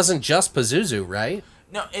 It wasn't just Pazuzu, right?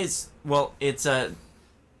 No, it's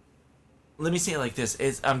let me say it like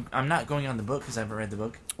this: I'm not going on the book because I haven't read the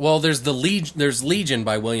book. Well, there's there's Legion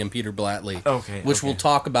by William Peter Blatty. Okay, which we'll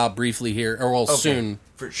talk about briefly here, or soon.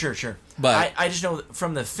 For sure. But I just know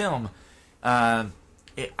from the film, I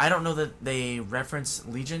don't know that they reference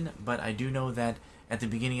Legion, but I do know that at the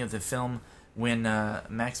beginning of the film, when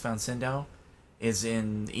Max von Sydow is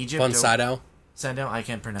in Egypt, Von Sydow. Sydow, I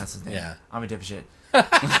can't pronounce his name. Yeah. I'm a dipshit.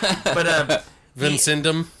 But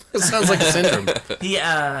Vincendum. It sounds like a syndrome.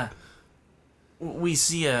 we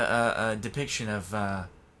see a depiction of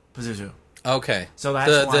Pazuzu. Okay. So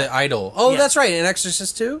that's why. the idol. Oh, Yeah. that's right. In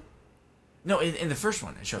Exorcist 2? No, in the first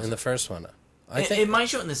one it shows. In the first one. I It think. might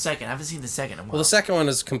show it in the second. I haven't seen the second in a while. Well, the second one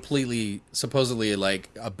is completely, supposedly, like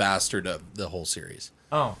a bastard of the whole series.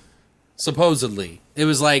 Oh. Supposedly. It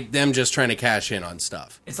was like them just trying to cash in on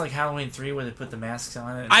stuff. It's like Halloween 3 where they put the masks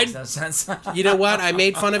on it. It I- makes no sense. You know what? I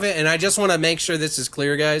made fun of it, and I just want to make sure this is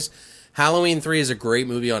clear, guys. Halloween 3 is a great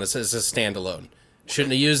movie on its as a standalone.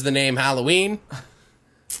 Shouldn't have used the name Halloween.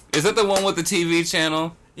 Is that the one with the TV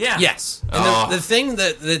channel? Yeah. Yes. And the thing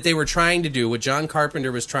that they were trying to do, what John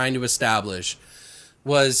Carpenter was trying to establish,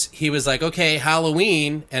 was he was like, okay,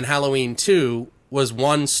 Halloween and Halloween 2 was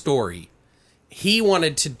one story. He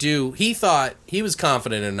thought he was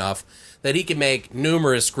confident enough that he could make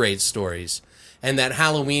numerous great stories and that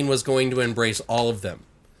Halloween was going to embrace all of them.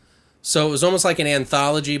 So it was almost like an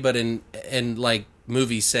anthology, but in like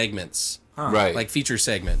movie segments, Right. like feature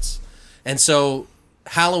segments. And so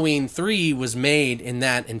Halloween 3 was made in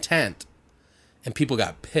that intent, and people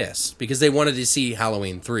got pissed because they wanted to see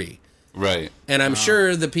Halloween 3. Right. And I'm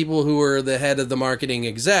sure the people who were the head of the marketing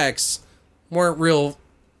execs weren't real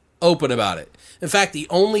open about it. In fact, the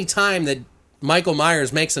only time that Michael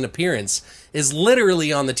Myers makes an appearance is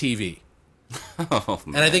literally on the TV. Oh,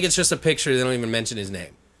 And I think it's just a picture. They don't even mention his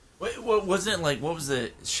name. Wait, what wasn't it like? What was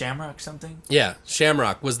the Shamrock something? Yeah,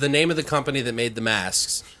 Shamrock was the name of the company that made the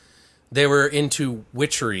masks. They were into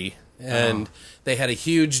witchery, and they had a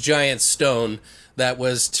huge giant stone that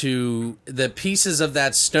was the pieces of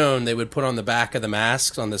that stone they would put on the back of the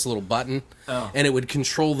masks on this little button, and it would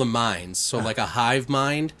control the minds, so like a hive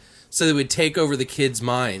mind. So they would take over the kids'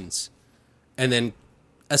 minds and then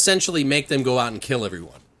essentially make them go out and kill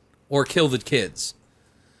everyone or kill the kids.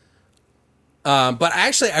 But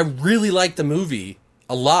actually, I really like the movie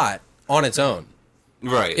a lot on its own.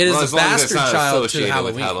 Right. It is as a long as it's bastard not child to associated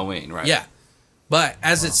Halloween. with Halloween, right? Yeah. But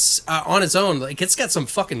as it's on its own, like it's got some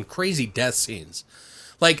fucking crazy death scenes.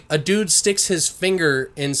 Like a dude sticks his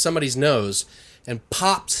finger in somebody's nose and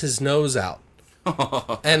pops his nose out.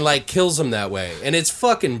 And like kills him that way. And it's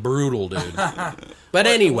fucking brutal, dude. But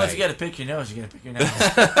anyway. Well, if you gotta pick your nose, you gotta pick your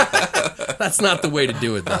nose. That's not the way to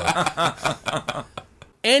do it, though.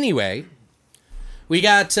 Anyway, we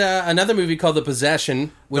got another movie called The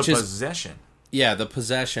Possession, which The is Possession. yeah, The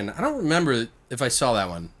Possession. I don't remember if I saw that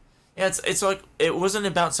one. Yeah, it's like it wasn't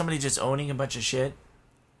about somebody just owning a bunch of shit.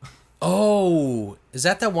 Oh, is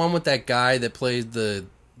that one with that guy that played the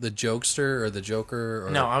jokester or the Joker? Or...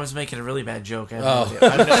 No, I was making a really bad joke. I have Oh. no idea.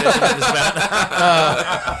 I have no idea what this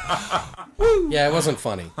about. Yeah, it wasn't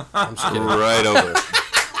funny. I'm just kidding. Right over.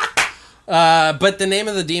 But the name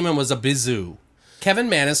of the demon was Abizu. Kevin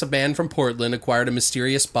Manis, a man from Portland, acquired a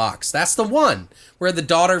mysterious box. That's the one where the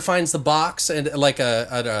daughter finds the box and like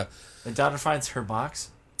The daughter finds her box.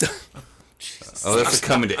 Oh, that's a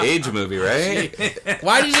coming to age movie, right?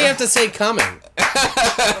 Why did you have to say coming?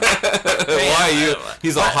 Why you?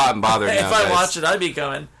 He's all hot and bothered now. If I guys. watch it, I'd be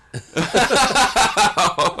coming.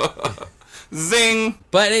 Zing.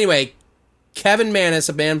 But anyway, Kevin Manis,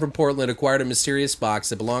 a man from Portland, acquired a mysterious box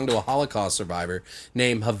that belonged to a Holocaust survivor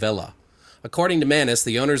named Havela. According to Manis,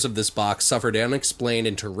 the owners of this box suffered unexplained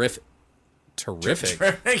and terrific.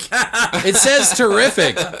 It says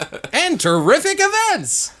terrific and terrific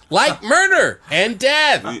events like murder and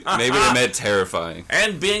death. Maybe they meant terrifying.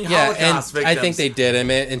 And being Yeah, and Holocaust victims. I think they did. I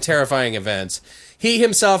mean, in terrifying events. He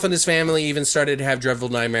himself and his family even started to have dreadful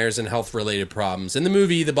nightmares and health-related problems. In the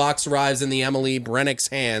movie, the box arrives in the Emily Brennick's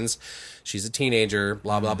hands. She's a teenager,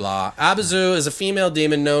 blah, blah, blah. Abizu is a female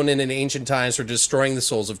demon known in ancient times for destroying the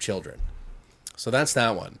souls of children. So that's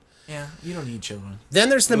that one. Yeah, you don't need children. Then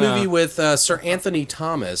there's the movie with Sir Anthony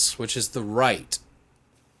Thomas, which is The Right.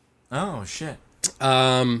 Oh shit.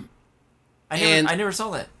 and- I never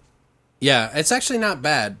saw that. Yeah, it's actually not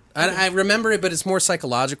bad. I remember it, but it's more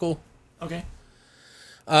psychological. Okay.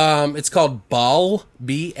 It's called Baal,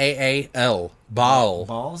 B-A-A-L. Baal.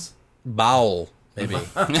 Balls? Baal, maybe.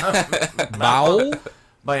 Baal?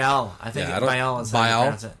 Baal. I think Yeah, I don't- Baal is how you Baal?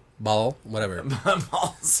 pronounce it. Baal? Whatever.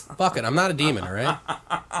 Balls. Fuck it, I'm not a demon, all right?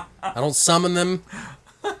 I don't summon them.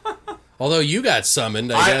 Although you got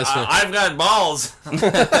summoned, I guess. I've got balls.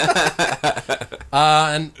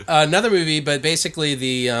 And another movie, but basically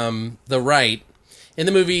the Right. In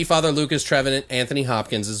the movie, Father Lucas Trevin Anthony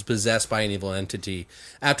Hopkins is possessed by an evil entity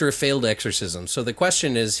after a failed exorcism. So the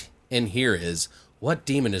question is, in here is, what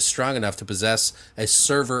demon is strong enough to possess a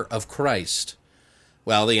server of Christ?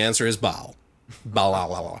 Well, the answer is Baal. Baal, la,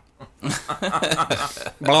 la, la.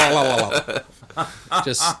 Blah, la, la, la.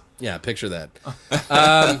 Just, yeah, picture that.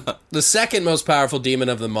 The second most powerful demon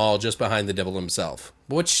of them all, just behind the devil himself.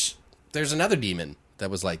 Which, there's another demon that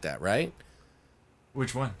was like that, right?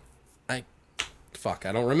 Which one?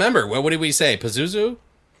 I don't remember. What did we say? Pazuzu?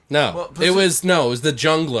 No. Well, It was the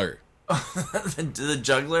Jungler. The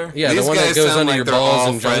juggler? Yeah, These the one guys that goes sound under like your they're balls all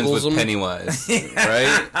and friends jungles with them. Pennywise,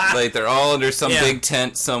 right? Like they're all under some Yeah. big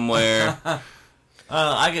tent somewhere.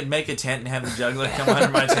 I could make a tent and have the juggler come under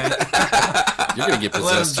my tent. You're gonna get Let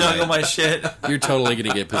him possessed. juggle tonight. my shit. You're totally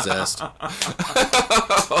gonna get possessed.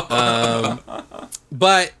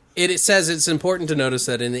 But it says it's important to notice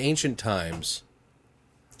that in the ancient times,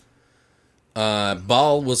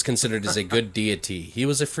 Baal was considered as a good deity. He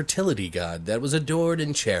was a fertility god that was adored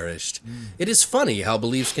and cherished. It is funny how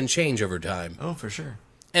beliefs can change over time. Oh, for sure.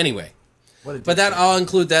 Anyway, What a but that dickhead. I'll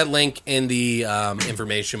include that link in the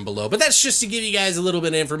information below. But that's just to give you guys a little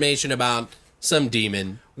bit of information about some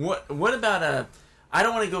demon. What about I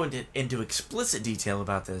don't want to go into explicit detail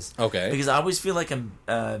about this. Okay. Because I always feel like I'm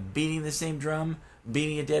beating the same drum,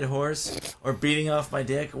 beating a dead horse, or beating off my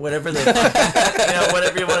dick, whatever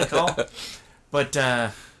whatever you want to call. But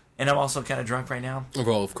and I'm also kind of drunk right now.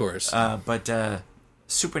 Well, of course. But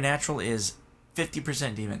Supernatural is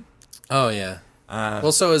 50% demon. Oh yeah.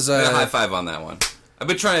 Well, so is High five on that one. I've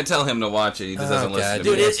been trying to tell him to watch it. He just doesn't listen to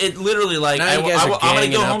Dude, me. it literally like Now you guys are I'm gonna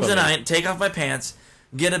ganging go up home on me. tonight, take off my pants,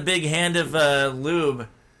 get a big hand of lube.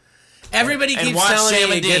 everybody and keeps watch telling Sam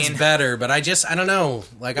me it and gets Dean. better, but I don't know.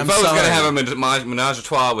 Like I'm If I was sorry. gonna have a menage a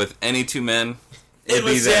trois with any two men, it'd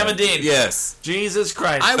was be Sam them. and Dean. Yes. Jesus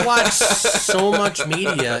Christ! I watch so much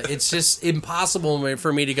media. It's just impossible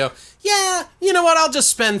for me to go, yeah, you know what? I'll just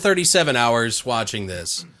spend 37 hours watching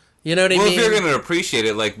this. You know what I Well, mean? if you're gonna appreciate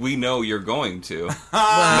it, like we know you're going to,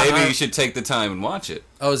 Well, maybe you should take the time and watch it.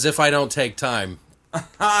 Oh, as if I don't take time.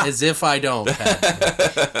 As if I don't,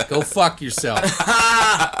 Pat. Go fuck yourself.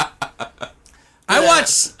 I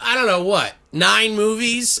watched, I don't know what, 9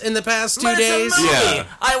 movies in the past 2 But it's a days? movie. Yeah.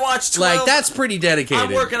 I watched 12. Like, that's pretty dedicated.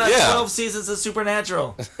 I'm working on Yeah. 12 seasons of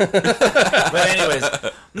Supernatural. But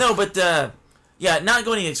anyways, no, but yeah, not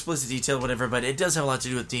going into explicit detail, whatever. But it does have a lot to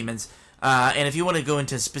do with demons. And if you want to go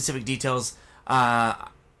into specific details, I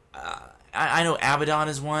know Abaddon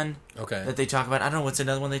is one Okay. that they talk about. I don't know what's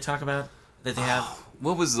another one they talk about that they have.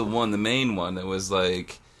 What was the main one that was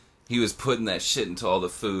like he was putting that shit into all the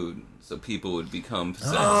food so people would become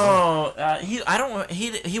possessed? Oh,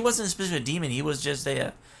 he wasn't a specific demon. He was just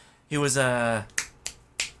a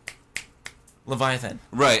Leviathan.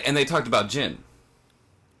 Right, and they talked about Jinn.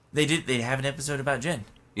 They have an episode about Jinn.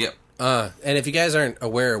 Yep. And if you guys aren't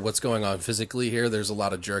aware of what's going on physically here, there's a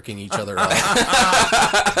lot of jerking each other off.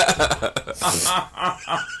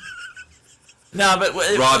 No, but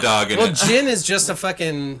Raw dog in Well, it. Jinn is just a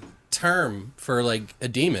fucking term for, like, a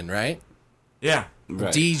demon, right? yeah.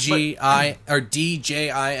 Right. DGI or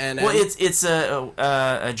DJINN. Well, it's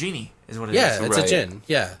a genie is what it is. yeah, it's a Right. Jinn.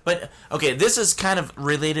 Yeah. But okay, this is kind of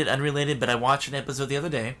related, unrelated. But I watched an episode the other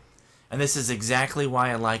day, and this is exactly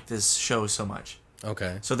why I like this show so much.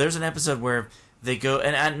 Okay. So there's an episode where they go,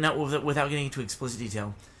 and not without getting into explicit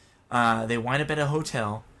detail, they wind up at a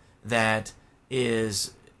hotel that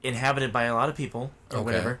is inhabited by a lot of people or Okay.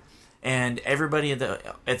 whatever, and everybody at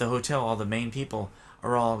the hotel, all the main people,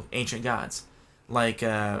 are all ancient gods, like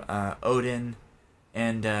Odin,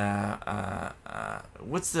 and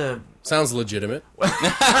what's the Sounds legitimate. what's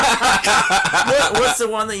the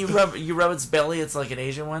one that you rub its belly? It's like an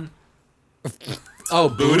Asian one. Oh,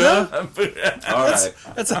 Buddha? All right.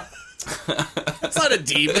 That's not a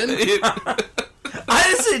demon. I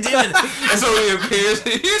didn't say demon. So he appears.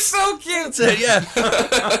 You're so cute. Yeah.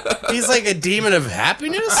 He's like a demon of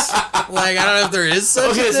happiness? Like, I don't know if there is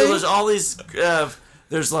such Okay, a so thing. there's all these.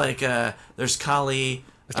 There's like there's Kali.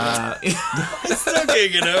 Still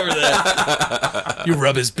can't get over that. You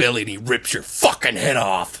rub his belly and he rips your fucking head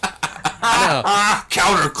off. No.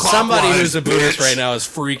 Counterclockwise. Somebody who's a Buddhist bitch. right now is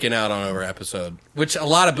freaking out on our episode, which a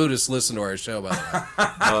lot of Buddhists listen to our show, by the way.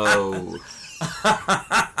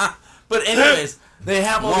 Oh. But anyways, they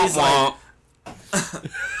have all these like. Womp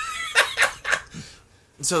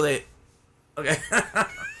So they. Okay.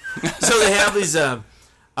 So they have these.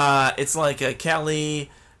 It's like Kali,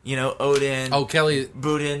 Odin. Oh, Kelly,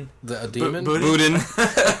 Budin. a demon? Budin. Boudin.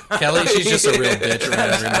 Kelly, she's just a real bitch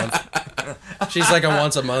around every month. She's like a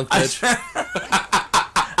once a month bitch.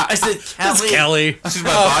 I said Kelly. Kelly. She's my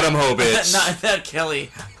bottom hoe bitch. Not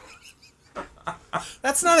Kelly.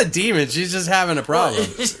 That's not a demon. She's just having a problem.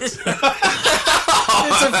 It's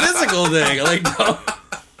a physical thing. Like,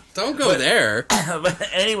 don't go there. But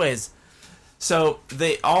anyways, so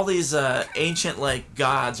all these ancient like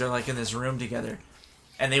gods are like in this room together,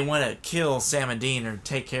 and they want to kill Sam and Dean or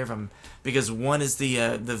take care of them because one is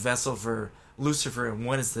the vessel for Lucifer and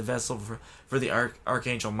one is the vessel for the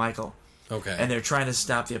Archangel Michael, Okay. and they're trying to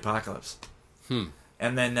stop the apocalypse. And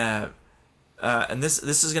then and this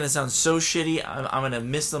is gonna sound so shitty. I'm gonna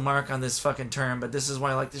miss the mark on this fucking term, but this is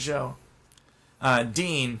why I like the show.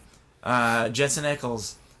 Dean, Jensen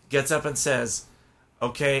Ackles, gets up and says,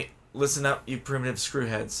 "Okay, listen up, you primitive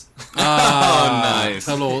screwheads." nice.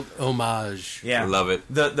 A little homage. Yeah, I love it.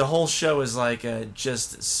 The whole show is like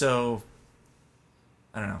just so.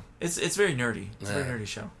 I don't know. It's very nerdy. It's a very nerdy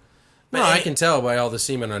show. No, I can tell by all the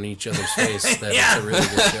semen on each other's face that Yeah. it's a really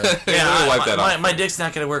good show. Yeah, wipe that off. my dick's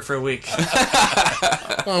not gonna work for a week.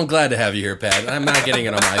 Well, I'm glad to have you here, Pat. I'm not getting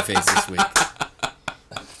it on my face this week.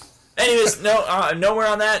 Anyways, nowhere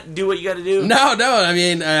on that. Do what you got to do. No. I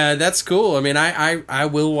mean, that's cool. I mean, I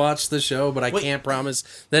will watch the show, but I Wait. can't promise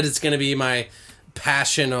that it's going to be my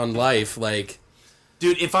passion on life. Like,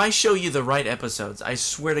 Dude, if I show you the right episodes, I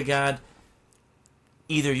swear to God,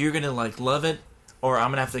 either you're gonna like love it, or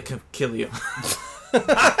I'm gonna have to kill you.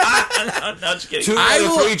 no, just kidding. 2 out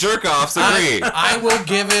of 3 jerk-offs agree. I will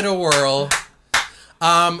give it a whirl.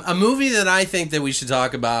 A movie that I think that we should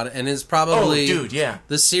talk about, and is probably dude, yeah.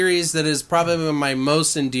 the series that is probably my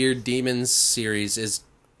most endeared Demons series is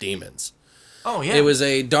Demons. Oh yeah, It was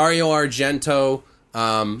a Dario Argento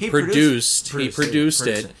He produced produced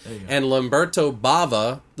it. it. There you go. And Lamberto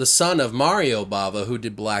Bava, the son of Mario Bava, who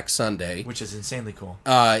did Black Sunday, which is insanely cool.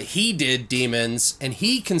 he did Demons, and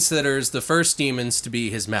he considers the first Demons to be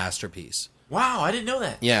his masterpiece. Wow, I didn't know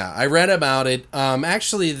that. Yeah, I read about it.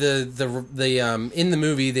 Actually, the in the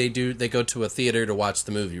movie they go to a theater to watch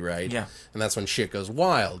the movie, right? Yeah. And that's when shit goes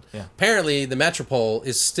wild. Yeah. Apparently, the Metropole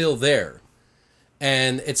is still there,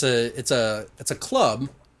 and it's a club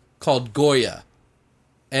called Goya,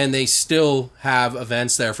 and they still have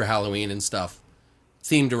events there for Halloween and stuff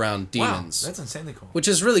themed around demons, Wow, that's insanely cool. which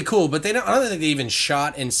is really cool. But I don't think they even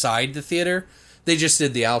shot inside the theater. They just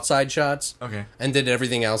did the outside shots. Okay. And did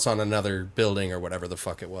everything else on another building or whatever the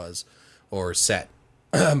fuck it was, or set.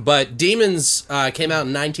 But Demons came out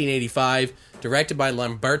in 1985, directed by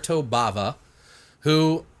Lamberto Bava,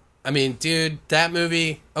 who, I mean, dude, that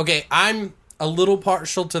movie. Okay, I'm a little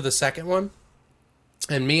partial to the second one,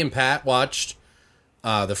 and me and Pat watched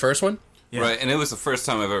the first one. Yeah. Right, and it was the first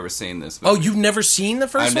time I've ever seen this Oh, movie. you've never seen the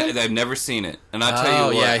 1st one? I've never seen it. And I'll tell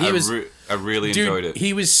you what, yeah, he I really Dude, enjoyed it.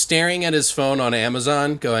 he was staring at his phone on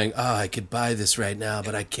Amazon going, oh, I could buy this right now,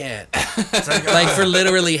 but I can't. Like, for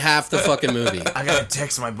literally half the fucking movie. I gotta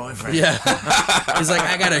text my boyfriend. Yeah. He's like,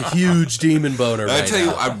 I got a huge demon boner I right tell you,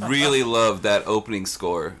 now. I really love that opening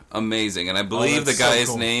score. Amazing. And I believe the that's so guy's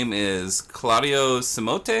cool. name is Claudio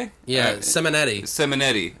Simonetti? Yeah, Simonetti.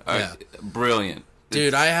 Simonetti. Yeah. Brilliant.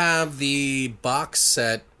 Dude, I have the box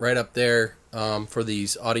set right up there for the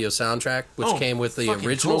audio soundtrack, which Oh, came with the fucking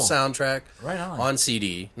original cool. soundtrack Right on.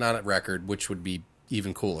 CD, not at record, which would be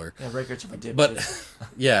even cooler. Yeah, records of a dipshit. But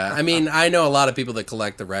yeah, I mean, I know a lot of people that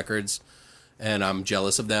collect the records, and I'm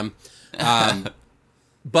jealous of them.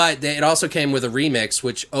 But it also came with a remix,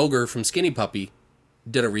 which Ogre from Skinny Puppy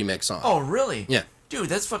did a remix on. Oh, really? Yeah. Dude,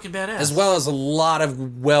 that's fucking badass. As well as a lot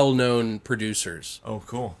of well-known producers. Oh,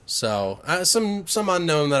 cool. So some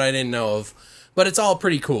unknown that I didn't know of, but it's all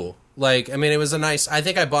pretty cool. Like, I mean, it was a nice. I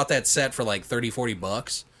think I bought that set for like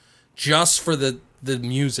 $30-$40 just for the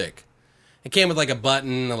music. It came with like a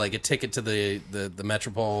button, like a ticket to the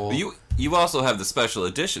Metropole. You also have the special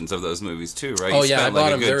editions of those movies too, right? Oh You yeah, I spent, bought like,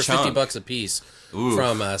 a them. good They were chunk. $50 a piece Ooh.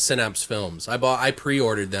 from Synapse Films. I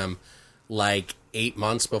pre-ordered them like 8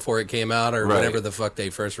 months before it came out, or Right. whenever the fuck they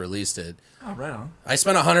first released it. Oh, right on. I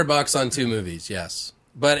spent $100 on 2 movies, yes.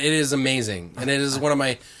 But it is amazing. And it is one of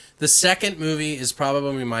my... The second movie is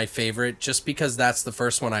probably my favorite, just because that's the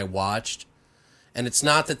first one I watched. And it's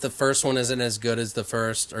not that the first one isn't as good as the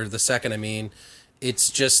first, or the second, I mean. It's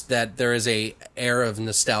just that there is a air of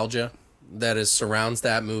nostalgia that surrounds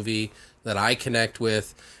that movie that I connect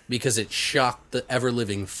with, because it shocked the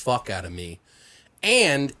ever-living fuck out of me.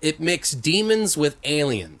 And it mixed demons with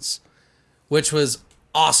aliens, which was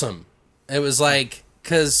awesome. It was like,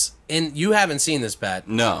 because you haven't seen this, Pat,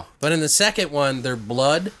 No. but in the second one, their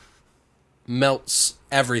blood melts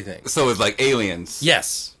everything. So it's like Aliens.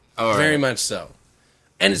 Yes, All very right. much so.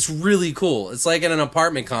 And it's really cool. It's like in an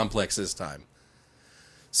apartment complex this time.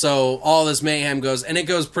 So all this mayhem goes, and it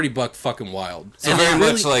goes pretty fucking wild. So and very it much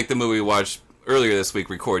really- like the movie we watched earlier this week,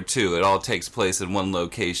 Record 2. It all takes place in one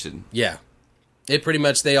location. Yeah. It pretty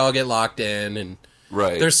much, they all get locked in, and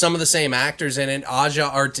Right. there's some of the same actors in it. Aja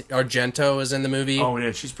Argento is in the movie. Oh,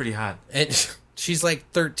 yeah, she's pretty hot. And she's like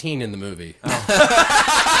 13 in the movie. But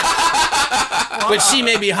she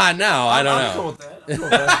may be hot now. I don't know. Cool with that. I'm cool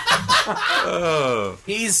with that.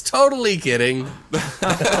 He's totally kidding.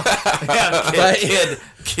 Yeah, But-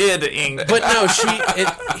 kidding. But no,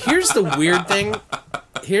 here's the weird thing.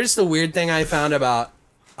 Here's the weird thing I found about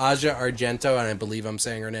Asia Argento, and I believe I'm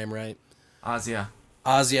saying her name right.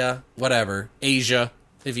 Asia, whatever. Asia,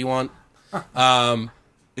 if you want.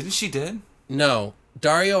 Isn't she dead? No,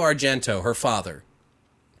 Dario Argento, her father,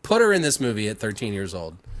 put her in this movie at 13 years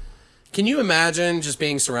old. Can you imagine just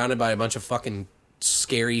being surrounded by a bunch of fucking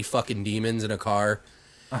scary fucking demons in a car,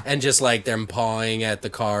 and just like them pawing at the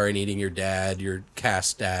car and eating your dad, your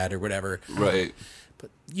cast dad, or whatever? Right. But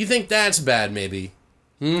you think that's bad, maybe?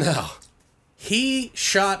 No. He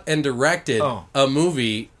shot and directed a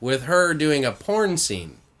movie with her doing a porn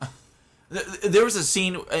scene. there was a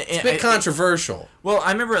scene. It's a bit controversial. Well,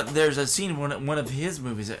 I remember there's a scene in one of his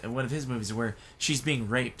movies where she's being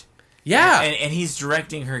raped. Yeah, and he's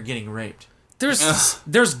directing her getting raped.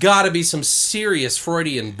 There's got to be some serious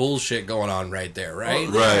Freudian bullshit going on right there, right?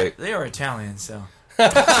 Well, right. They are Italian, so.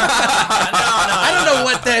 I don't know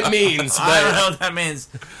what that means. But... I don't know what that means.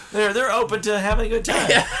 They're open to having a good time.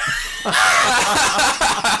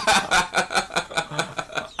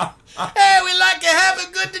 Hey, we like to have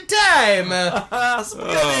a good time.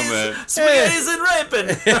 Spaghetti's and raping.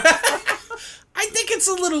 I think it's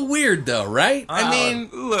a little weird, though, right? I mean,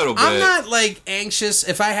 a little bit. I'm not like anxious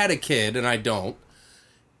if I had a kid, and I don't.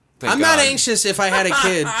 Thank I'm God. not anxious if I had a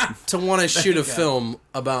kid to want to shoot a film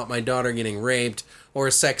about my daughter getting raped or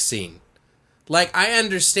a sex scene. Like, I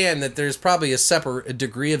understand that there's probably a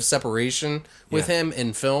degree of separation with him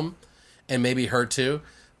in film, and maybe her too,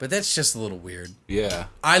 but that's just a little weird. Yeah.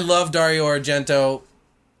 I love Dario Argento.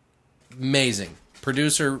 Amazing.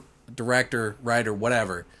 Producer, director, writer,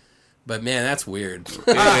 whatever. But man, that's weird.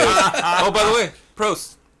 Oh, by the way,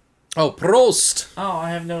 Prost. Oh, Prost. Oh,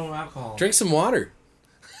 I have no alcohol. Drink some water.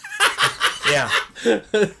 Yeah.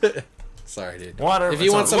 Sorry, dude. Water. If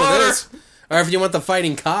you want some of this, or if you want the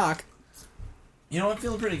fighting cock. You know, I'm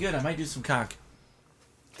feeling pretty good. I might do some cock.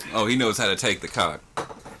 Oh, he knows how to take the cock.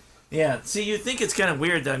 Yeah. See, you think it's kind of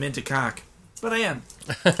weird that I'm into cock, but I am.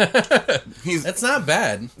 That's not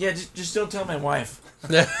bad. Yeah, just don't tell my wife.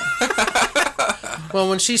 Well,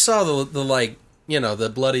 when she saw the like, you know, the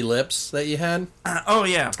bloody lips that you had, Oh,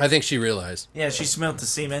 yeah. I think she realized. Yeah, she smelled the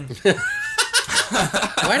semen.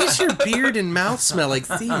 Why does your beard and mouth smell like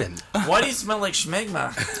semen? Why do you smell like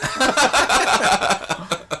schmegma?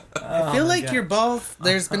 I feel like your balls.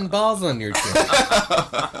 There's been balls on your chin.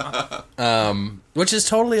 Which is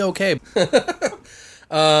totally okay.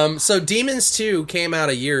 So Demons 2 came out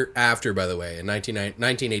a year after, by the way, in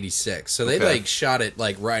 1986. So they like shot it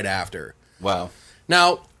like right after. Wow.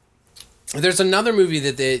 Now, there's another movie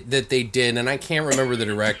that they did, and I can't remember the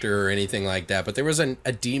director or anything like that, but there was a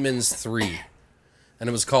Demons 3, and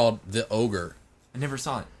it was called The Ogre. I never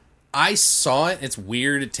saw it. I saw it. It's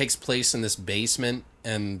weird. It takes place in this basement,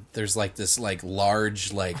 and there's like this like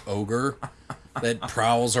large like ogre that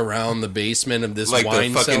prowls around the basement of this Like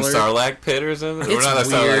wine the fucking cellar. Sarlacc pit or something? It's or not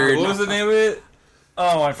weird. What was the name of it?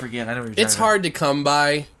 Oh, I forget. I know what you're It's talking hard to come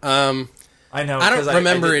by. I know. I don't 'cause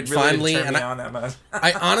remember it it really fondly, turned and me on that much.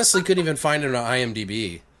 I honestly couldn't even find it on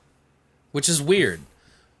IMDb, which is weird.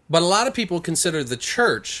 But a lot of people consider The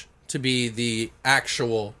Church to be the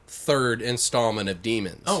actual third installment of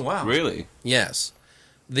Demons. Oh, wow. Really? Yes.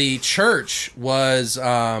 The Church was,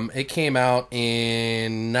 it came out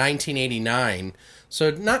in 1989,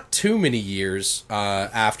 so not too many years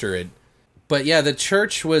after it. But yeah, The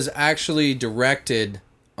Church was actually directed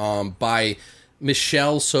by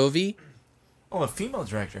Michelle Sovi. Oh, a female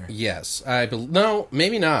director. Yes. No,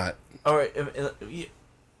 maybe not. Or,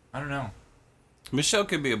 I don't know. Michelle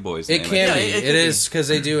could be a boy's It name. can Yeah, be. it could It be. is because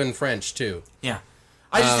they do in French, too. Yeah.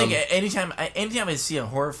 I just think anytime I see a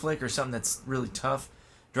horror flick or something that's really tough,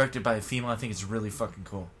 directed by a female, I think it's really fucking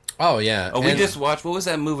cool. Oh, yeah. Oh, we And- just watched. What was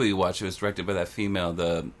that movie we watched? It was directed by that female.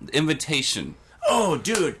 The Invitation. Oh,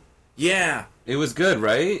 dude. Yeah. It was good,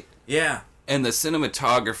 right? Yeah. And the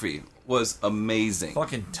cinematography was amazing.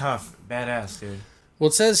 Fucking tough. Badass, dude. Well,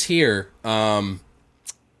 it says here,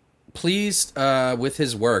 pleased with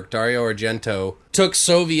his work, Dario Argento took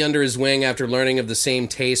Sovi under his wing after learning of the same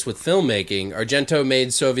taste with filmmaking. Argento made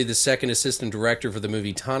Sovi the second assistant director for the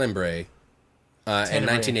the Tenebrae. In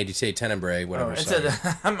 1982, Tenebrae, whatever. Sorry.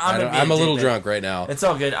 I'm a little drunk right now. It's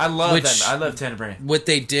all good. I love Which- that. I love Tenebrae. What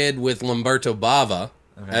they did with Lamberto Bava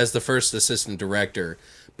as the first assistant director.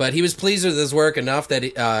 But he was pleased with his work enough that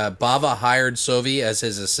Bava hired Sovi as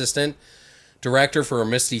his assistant director for a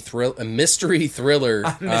mystery thriller,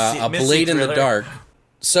 A Misty Blade in the Thriller. Dark.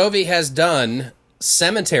 Sovi has done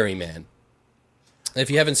Cemetery Man. If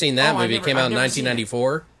you haven't seen that movie, it came out in I've never seen it.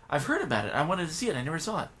 1994. I've heard about it. I wanted to see it. I never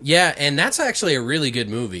saw it. Yeah, and that's actually a really good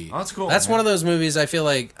movie. Oh, that's cool, That's man. one of those movies I feel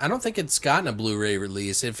like, I don't think it's gotten a Blu-ray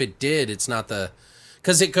release. If it did, it's not the...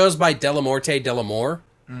 Because it goes by Delamorte Delamore.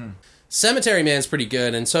 Cemetery Man's pretty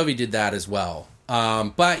good, and Sophie did that as well.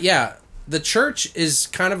 But yeah, The Church is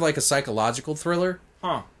kind of like a psychological thriller.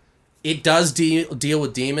 Huh. It does deal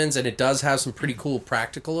with demons, and it does have some pretty cool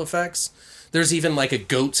practical effects. There's even like a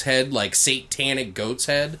goat's head, like satanic goat's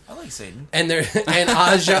head. I like Satan. And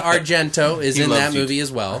Asia Argento is He in that loves you. movie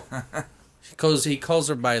as well. He calls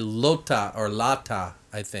her by Lata,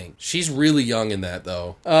 I think. She's really young in that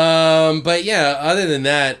though. But yeah, other than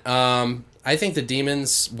that, I think the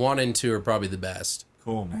Demons 1 and 2 are probably the best.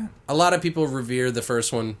 Cool, man. A lot of people revere the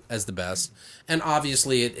first one as the best, and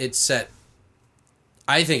obviously it set.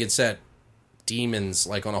 I think it set Demons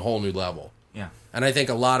like on a whole new level. Yeah. And I think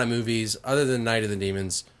a lot of movies, other than Night of the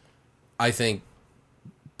Demons, I think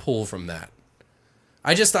pull from that.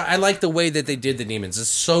 I like the way that they did the demons. It's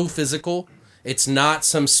so physical. It's not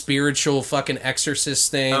some spiritual fucking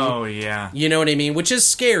exorcist thing. Oh, yeah. You know what I mean? Which is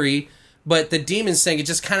scary, but the demons thing, it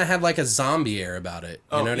just kind of had like a zombie air about it.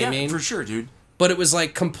 You know what I mean? For sure, dude. But it was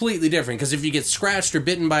like completely different because if you get scratched or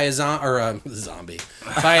bitten by a zombie,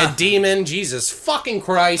 by a demon, Jesus fucking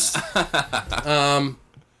Christ.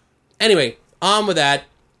 Anyway, on with that.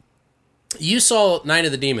 You saw Night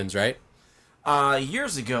of the Demons, right?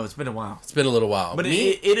 Years ago. It's been a while. It's been a little while. But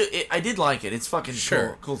I did like it. It's fucking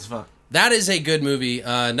Sure. cool as fuck. That is a good movie.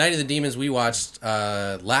 Night of the Demons we watched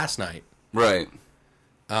last night. Right.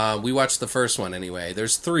 We watched the first one anyway.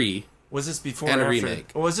 There's 3. Was this before And a or after?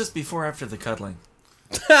 remake. Or was this before or after the cuddling?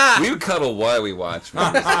 We would cuddle while we watch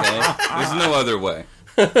movies, okay? There's no other way.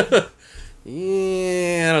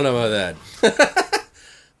 Yeah, I don't know about that.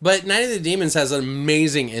 But Night of the Demons has an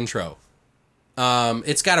amazing intro.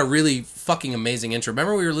 It's got a really fucking amazing intro.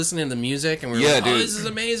 Remember we were listening to the music and we were like, dude. oh, this is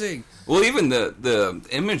amazing. Well, even the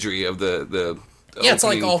imagery of the Yeah, it's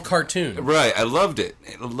like opening- all cartoon. Right, I loved it.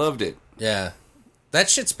 I loved it. Yeah. That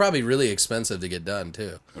shit's probably really expensive to get done,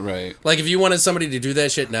 too. Right. Like, if you wanted somebody to do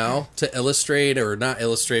that shit now, to illustrate, or not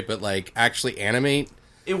illustrate, but, like, actually animate.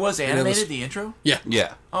 It was animated, the intro? Yeah.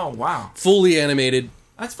 Yeah. Oh, wow. Fully animated.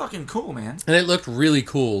 That's fucking cool, man. And it looked really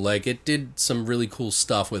cool. Like, it did some really cool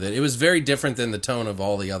stuff with it. It was very different than the tone of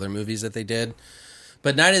all the other movies that they did.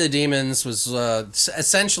 But Night of the Demons was,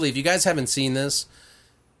 essentially, if you guys haven't seen this,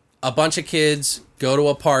 a bunch of kids go to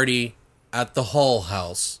a party at the Hull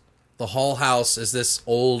House. The Hull House is this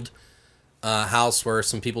old house where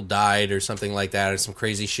some people died or something like that, or some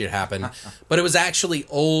crazy shit happened. But it was actually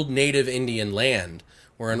old native Indian land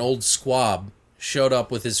where an old squab showed up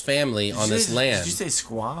with his family on this land. Did you say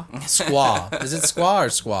squaw? Squaw. Is it squaw or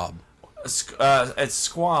squab? It's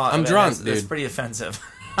squaw. I'm drunk, That's dude. pretty offensive.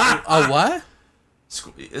 A what?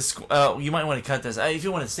 You might want to cut this if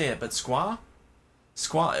you want to say it, but squaw?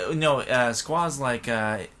 Squaw? No, squaw's like,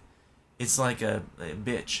 it's like a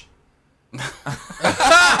bitch.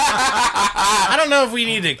 I don't know if we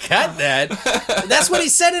need to cut that. That's what he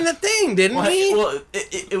said in the thing, didn't he? Well,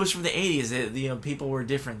 it was from the 80s. People were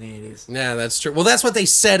different in the 80s. Yeah, that's true. Well, that's what they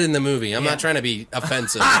said in the movie. I'm Yeah. not trying to be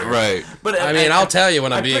offensive. here. Right. But I mean, I'll tell you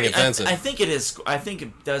when I'm being offensive. I think it is. I think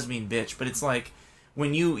it does mean bitch, but it's like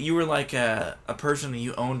when you were like a person that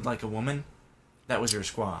you owned like a woman, that was your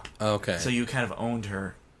squaw. Okay. So you kind of owned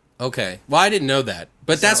her. Okay. Well, I didn't know that.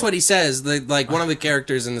 But that's So- what he says. Like, one of the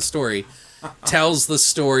characters in the story tells the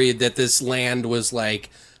story that this land was, like,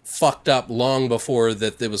 fucked up long before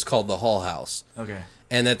that it was called the Hull House. Okay.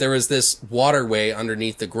 And that there was this waterway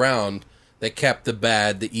underneath the ground that kept the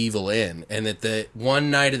bad, the evil in. And that the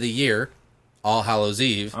one night of the year, All Hallows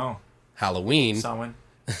Eve, Oh, Halloween, saw one.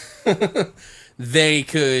 they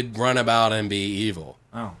could run about and be evil.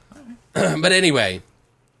 Oh. But anyway,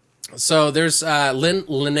 so there's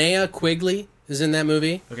Linnea Quigley is in that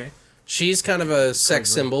movie. Okay. She's kind of a sex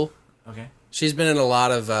Quigley. symbol. Okay. She's been in a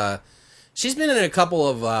lot of. She's been in a couple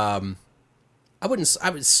of. I would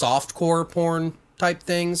softcore porn type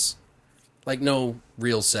things, like no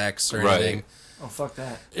real sex or Right. anything. Oh, fuck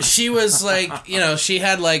that. She was like, she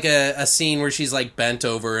had like a scene where she's like bent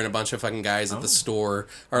over and a bunch of fucking guys at the store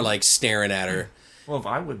are like staring at her. Well, if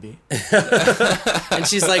I would be. And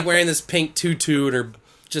she's like wearing this pink tutu and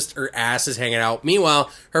her ass is hanging out. Meanwhile,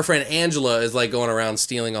 her friend Angela is like going around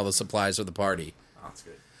stealing all the supplies for the party. Oh, that's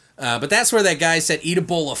good. But that's where that guy said, eat a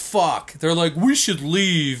bowl of fuck. They're like, we should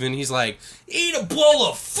leave. And he's like, eat a bowl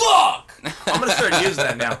of fuck. I'm going to start using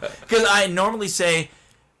that now. Because I normally say,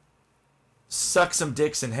 suck some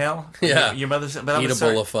dicks in hell. Yeah. Your mother said, but I'm Eat going a to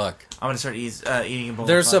bowl of fuck. I'm going to start eating a bowl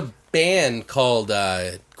There's of fuck. a band called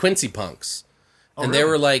Quincy Punks. Oh, And they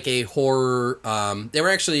really? were like a horror, they were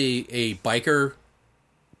actually a biker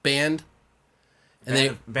band.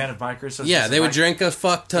 And band of bikers. So it's yeah, just they a would bike- drink a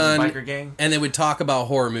fuck it's a ton. biker gang. And they would talk about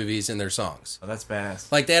horror movies in their songs. Oh, that's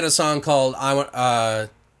badass. Like they had a song called "I Want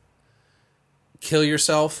Kill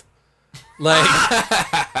Yourself," Like,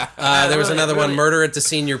 there was Really, another one, really? Murder at the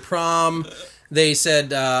Senior Prom. They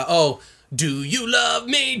said, "Oh, do you love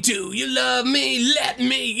me? Do you love me? Let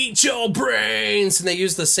me eat your brains." And they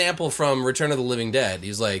used the sample from Return of the Living Dead.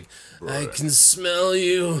 He's like, "I can smell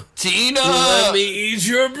you. Tina! Let me eat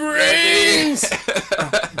your brains."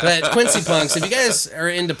 But Quincy Punks, if you guys are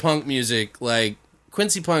into punk music, like,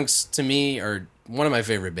 Quincy Punks to me are one of my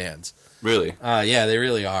favorite bands. Really? Yeah, they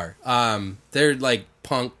really are. They're like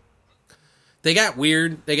punk. They got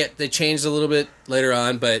weird. They changed a little bit later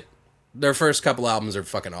on, but their first couple albums are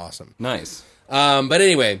fucking awesome. Nice. But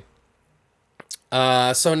anyway,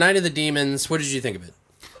 so Night of the Demons. What did you think of it?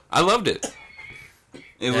 I loved it.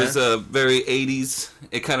 It was very 80s.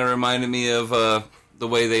 It kind of reminded me of the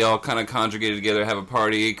way they all kind of conjugated together, have a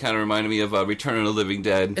party. It kind of reminded me of Return of the Living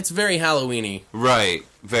Dead. It's very Halloweeny. Right.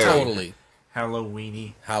 Very. Totally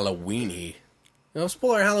Halloweeny. Halloweeny. Let's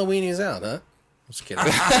pull our Halloweenies out, huh? Just kidding.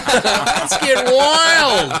 Let's get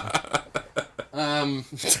wild.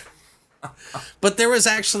 But there was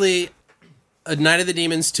actually a Night of the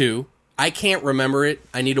Demons 2. I can't remember it.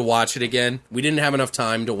 I need to watch it again. We didn't have enough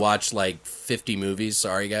time to watch like 50 movies.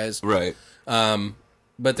 Sorry, guys. Right.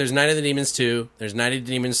 But there's Night of the Demons 2. There's Night of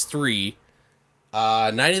the Demons 3.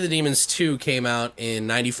 Night of the Demons 2 came out in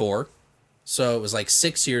 94. So it was like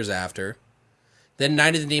 6 years after. Then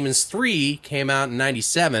Night of the Demons 3 came out in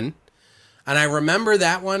 97. And I remember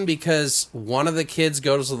that one because one of the kids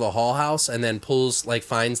goes to the Hall House and then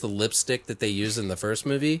finds the lipstick that they used in the first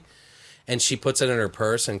movie. And she puts it in her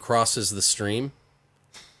purse and crosses the stream.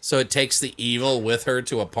 So it takes the evil with her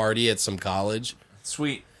to a party at some college.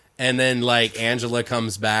 Sweet. And then, like, Angela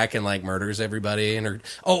comes back and, like, murders everybody. And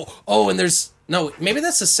and there's... No, maybe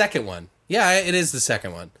that's the second one. Yeah, it is the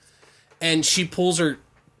second one. And she pulls her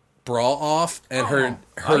bra off, and I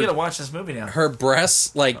gotta watch this movie now. her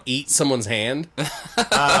breasts, like, eat someone's hand.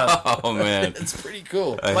 Oh, man. It's pretty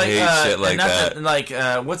cool. I hate shit like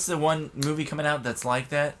that. What's the one movie coming out that's like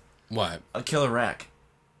that? What? A Killer Rack.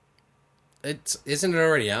 Isn't it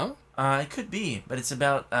already out? It could be, but it's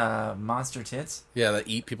about monster tits. Yeah, that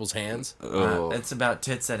eat people's hands. Oh. It's about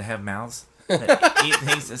tits that have mouths that eat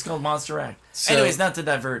things. It's called Monster Rack. So- Anyways, not to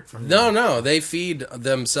divert from. No, they feed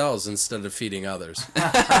themselves instead of feeding others.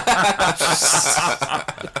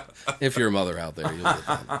 If you're a mother out there, you'll get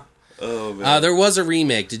that. Oh, man. There was a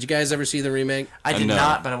remake. Did you guys ever see the remake? I did No.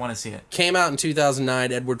 not, but I want to see it. Came out in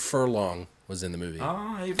 2009. Edward Furlong was in the movie.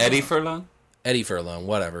 Oh, Eddie Furlong? Eddie Furlong,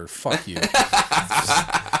 whatever. Fuck you.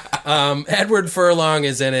 Edward Furlong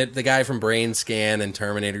is in it. The guy from Brain Scan and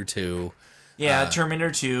Terminator 2. Yeah,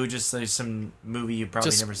 Terminator 2. Just like some movie you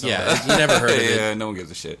probably never saw. Yeah, you never heard of it. Yeah, no one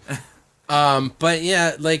gives a shit. But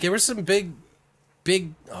yeah, like there was some big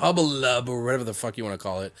hubbub or whatever the fuck you want to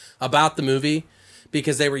call it about the movie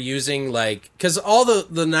because they were using because all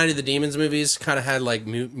the Night of the Demons movies kind of had like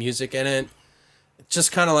music in it,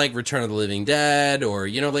 just kind of like Return of the Living Dead or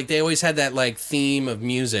like they always had that like theme of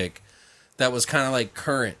music that was kind of like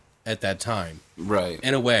current at that time. Right.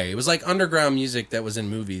 In a way, it was like underground music that was in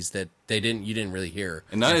movies that you didn't really hear.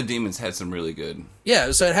 And Night of the Demons had some really good.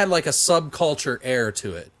 Yeah, so it had like a subculture air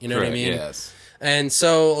to it. You know what I mean? Yes. And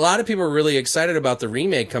so a lot of people were really excited about the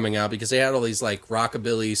remake coming out because they had all these like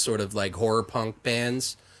rockabilly sort of like horror punk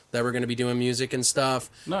bands that were going to be doing music and stuff.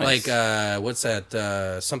 Nice. Like what's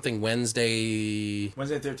that? Something Wednesday.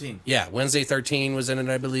 Wednesday 13. Yeah, Wednesday 13 was in it,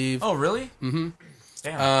 I believe. Oh, really? Mm-hmm.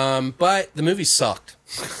 Damn. But the movie sucked.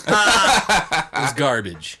 It was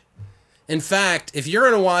garbage. In fact, if you're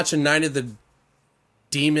going to watch a Night of the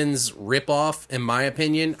Demons ripoff, in my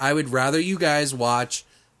opinion, I would rather you guys watch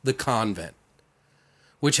The Convent,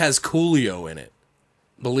 which has Coolio in it.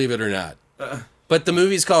 Believe it or not. But the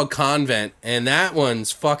movie's called Convent, and that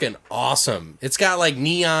one's fucking awesome. It's got like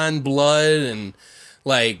neon blood and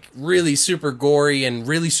like really super gory and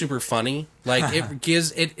really super funny. Like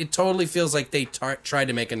it totally feels like they tried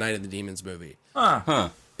to make a Night of the Demons movie.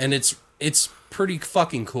 And it's pretty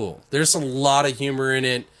fucking cool. There's a lot of humor in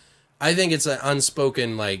it. I think it's an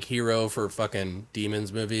unspoken like hero for fucking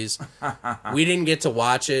demons movies. We didn't get to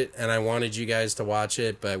watch it, and I wanted you guys to watch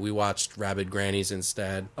it, but we watched Rabid Grannies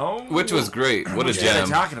instead. Oh, Which was great. What a What are gem.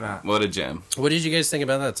 they talking about? What a gem. What did you guys think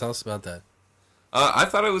about that? Tell us about that. I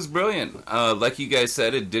thought it was brilliant. Like you guys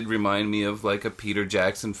said, it did remind me of like a Peter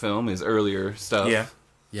Jackson film, his earlier stuff. Yeah.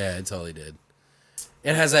 Yeah, it totally did.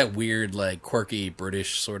 It has that weird, like, quirky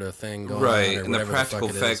British sort of thing going on. Right, or and the whatever practical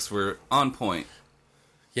fuck it is. effects were on point.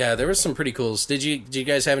 Yeah, there was some pretty cool. Did you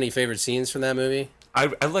guys have any favorite scenes from that movie? I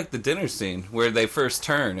like the dinner scene where they first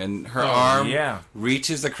turn and her arm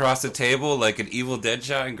reaches across the table like an Evil Dead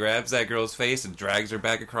shot and grabs that girl's face and drags her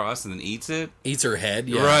back across and then eats it. Eats her head.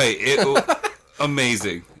 Yeah. Right.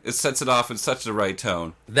 Amazing. it sets it off in such the right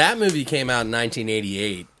tone. That movie came out in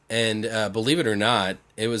 1988, and believe it or not,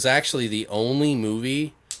 it was actually the only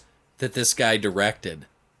movie that this guy directed.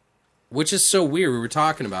 Which is so weird. We were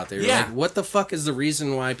talking about there. Yeah. Like, what the fuck is the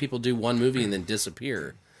reason why people do one movie and then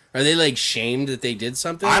disappear? Are they, like, shamed that they did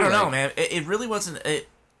something? I don't know, Like- man. It really wasn't...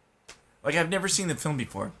 like, I've never seen the film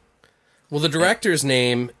before. Well, the director's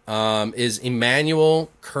name is Emmanuel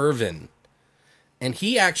Curvin. And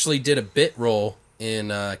he actually did a bit role in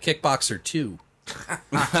Kickboxer 2.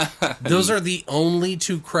 Those are the only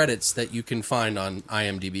 2 credits that you can find on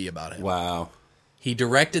IMDb about him. Wow. He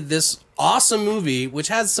directed this awesome movie, which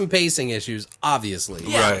has some pacing issues, obviously.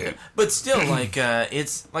 Yeah, Right. but still, like,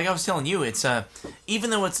 it's... Like I was telling you, it's...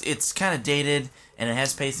 even though it's kind of dated and it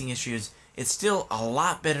has pacing issues, it's still a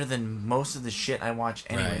lot better than most of the shit I watch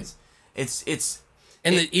anyways. It's...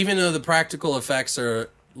 And even though the practical effects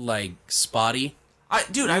are, like, spotty, I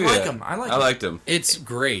like them. I like 'em. liked him. it's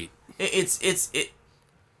great.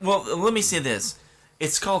 Well, let me say this.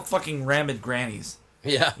 It's called fucking Rabid Grannies.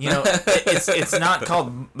 Yeah. You know, it's not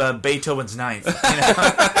called Beethoven's Ninth. You know?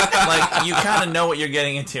 Like, you kind of know what you're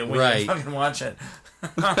getting into when Right. you fucking watch it.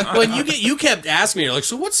 Well, you kept asking me, you're like,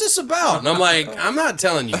 so what's this about? And I'm like, I'm not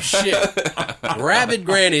telling you shit. Rabid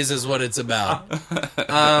Grannies is what it's about.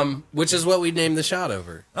 Which is what we named the shot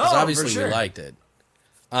over. Because Oh, obviously for sure. we liked it.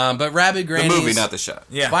 But Rabid The Grannies... movie, not the shot.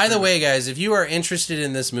 Yeah. By the way, guys, if you are interested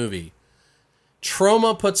in this movie,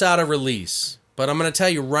 Troma puts out a release. But I'm going to tell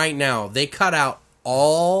you right now, they cut out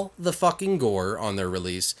all the fucking gore on their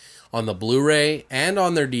release, on the Blu-ray and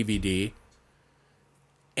on their DVD.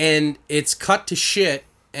 And it's cut to shit,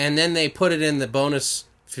 and then they put it in the bonus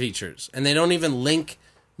features. And they don't even link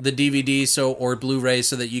the DVD or Blu-ray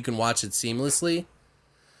so that you can watch it seamlessly.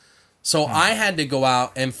 So I had to go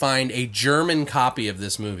out and find a German copy of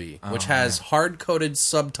this movie, which has hard-coded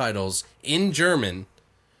subtitles in German.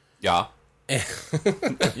 Yeah.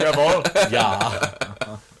 Jawohl.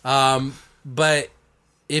 Yeah. But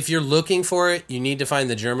if you're looking for it, you need to find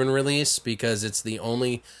the German release because it's the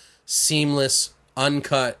only seamless,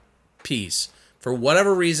 uncut piece. For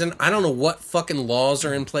whatever reason, I don't know what fucking laws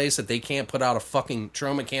are in place that they can't put out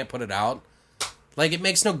Troma can't put it out. Like, it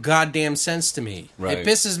makes no goddamn sense to me. Right. It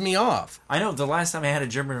pisses me off. I know, the last time I had a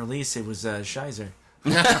German release, it was Scheiser.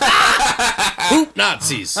 Poop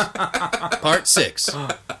Nazis. Part 6.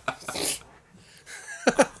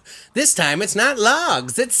 This time it's not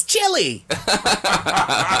logs, it's chili.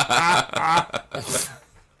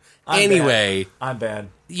 Anyway, I'm bad.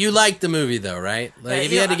 you liked the movie though, right? Like,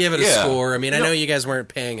 if you Yeah, had to give it a yeah. score, I mean, I No. know you guys weren't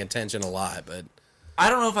paying attention a lot, but I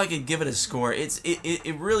don't know if I could give it a score.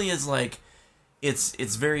 It really is like it's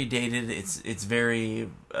very dated. It's very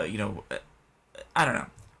I don't know.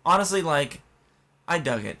 Honestly, like I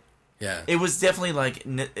dug it. yeah. It was definitely like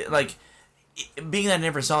being that I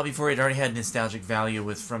never saw it before. It already had nostalgic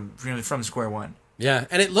value from square one. Yeah,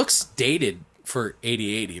 and it looks dated for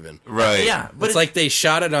 88 even. Right. Yeah, but It's like they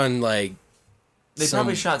shot it on like they some-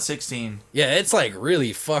 probably shot 16. yeah, it's like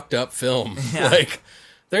really fucked up film. Yeah. Like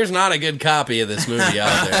there's not a good copy of this movie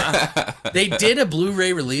out there. They did a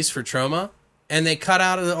Blu-ray release for Troma and they cut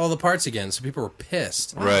out all the parts again, so people were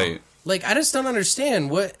pissed. Right. Like, I just don't understand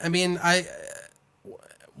why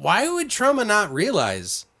would Troma not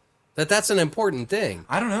realize that that's an important thing?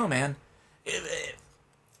 I don't know, man.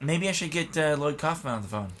 Maybe I should get Lloyd Kaufman on the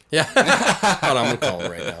phone. Yeah. Hold on, I'm gonna call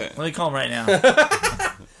him right now. Let me call him right now.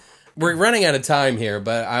 We're running out of time here,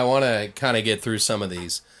 but I want to kind of get through some of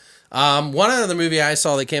these. One other movie I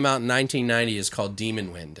saw that came out in 1990 is called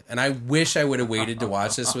Demon Wind, and I wish I would have waited to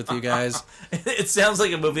watch this with you guys. It sounds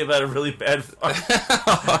like a movie about a really bad fart.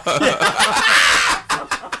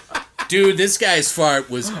 Dude, this guy's fart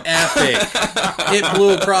was epic. It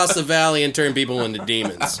blew across the valley and turned people into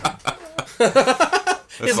demons.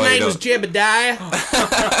 His why you name was don't- Jebediah.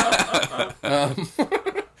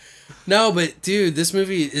 No, but dude, this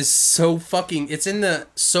movie is so fucking... It's in the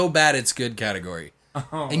so bad it's good category.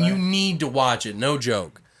 And you need to watch it, no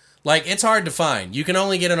joke. Like, it's hard to find. You can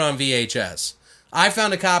only get it on VHS. I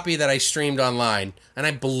found a copy that I streamed online, and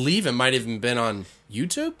I believe it might have even been on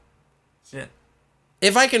YouTube. Shit.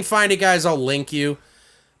 If I can find it, guys, I'll link you.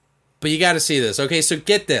 But you got to see this. Okay, so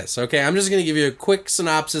get this. Okay, I'm just going to give you a quick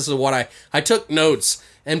synopsis of what I took notes.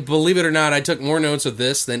 And believe it or not, I took more notes of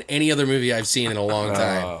this than any other movie I've seen in a long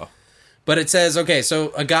time. Oh. But it says, okay,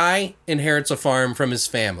 so a guy inherits a farm from his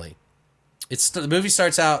family. The movie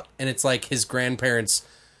starts out, and it's like his grandparents,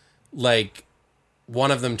 like,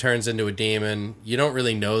 one of them turns into a demon. You don't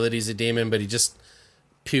really know that he's a demon, but he just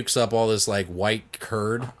pukes up all this like white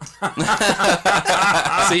curd. So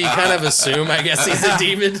you kind of assume, I guess, he's a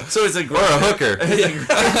demon. So it's a Or a hooker.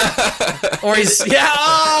 Or he's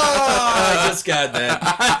I just got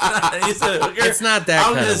that. He's a hooker. It's not that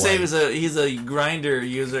I'm kind gonna of say white. he's a grinder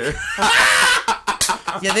user.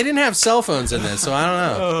 Yeah, they didn't have cell phones in this, so I don't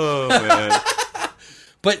know. Oh man.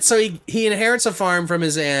 But so he inherits a farm from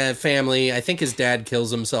his family. I think his dad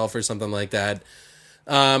kills himself or something like that.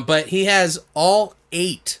 But he has all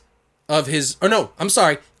 9 of his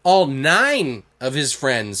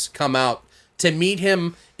friends come out to meet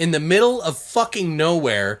him in the middle of fucking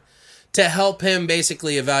nowhere to help him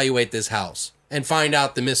basically evaluate this house and find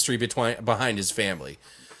out the mystery behind his family.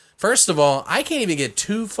 First of all, I can't even get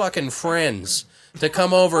 2 fucking friends to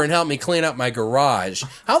come over and help me clean up my garage.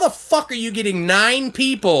 How the fuck are you getting 9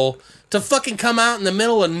 people to fucking come out in the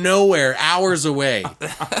middle of nowhere, hours away?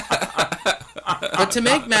 But to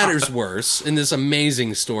make matters worse, in this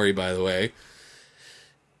amazing story, by the way,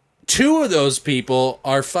 2 of those people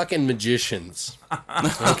are fucking magicians.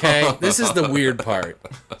 Okay? This is the weird part.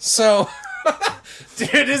 So, dude,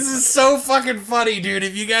 this is so fucking funny, dude.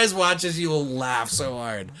 If you guys watch this, you will laugh so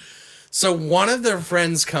hard. So one of their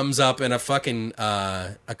friends comes up in a fucking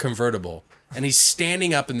a convertible, and he's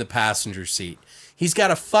standing up in the passenger seat. He's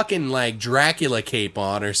got a fucking like Dracula cape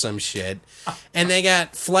on or some shit, and they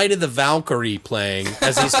got Flight of the Valkyrie playing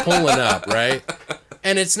as he's pulling up, right?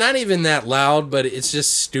 And it's not even that loud, but it's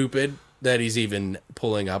just stupid that he's even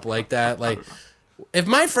pulling up like that. Like, if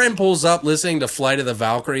my friend pulls up listening to Flight of the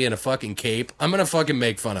Valkyrie in a fucking cape, I'm gonna fucking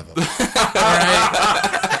make fun of him. All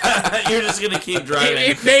right? You're just gonna keep driving.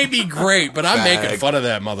 It may be great, but I'm making fun of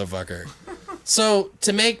that motherfucker. So,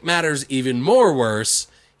 to make matters even more worse,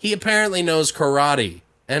 he apparently knows karate.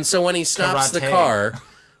 And so when he stops the Karate. car...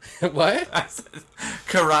 What?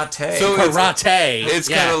 Karate. So Karate. It's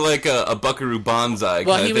yeah. kind of like a Buckaroo Banzai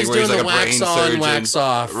Well, kind he of was thing, where doing he's the like a wax brain on, surgeon. wax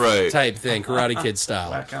off Right. type thing, Karate Kid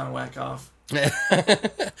style. Whack on, whack off.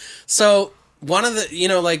 So, one of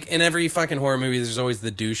the... like, in every fucking horror movie, there's always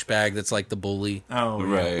the douchebag that's like the bully. Oh,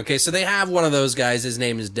 yeah. Right. Okay, so they have one of those guys. His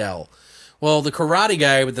name is Del. Well, the karate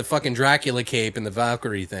guy with the fucking Dracula cape and the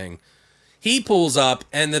Valkyrie thing, he pulls up,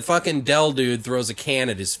 and the fucking Del dude throws a can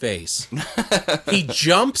at his face. He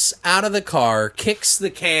jumps out of the car, kicks the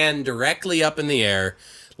can directly up in the air,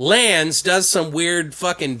 lands, does some weird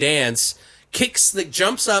fucking dance,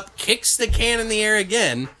 jumps up, kicks the can in the air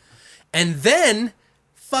again, and then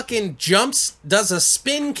fucking jumps, does a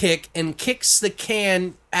spin kick, and kicks the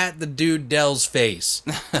can at the dude Del's face.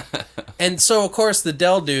 And so, of course, the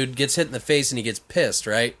Del dude gets hit in the face and he gets pissed,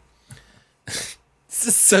 right? This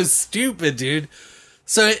is so stupid, dude.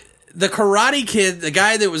 So, the Karate Kid, the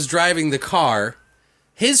guy that was driving the car,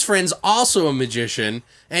 his friend's also a magician,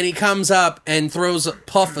 and he comes up and throws a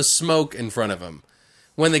puff of smoke in front of him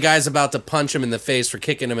when the guy's about to punch him in the face for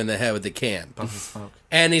kicking him in the head with the can. Puff of smoke.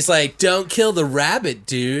 And he's like, "Don't kill the rabbit,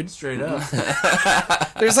 dude." Straight up.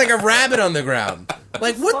 There's like a rabbit on the ground.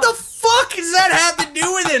 Like, what the fuck does that have to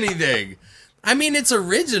do with anything? I mean, it's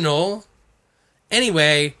original.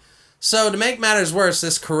 Anyway, so to make matters worse,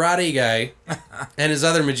 this karate guy and his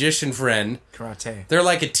other magician friend, Karate. they're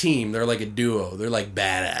like a team. They're like a duo. They're like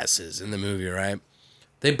badasses in the movie, right?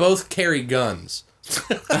 They both carry guns.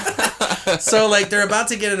 So, like, they're about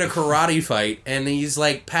to get in a karate fight, and he's,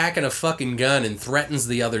 like, packing a fucking gun and threatens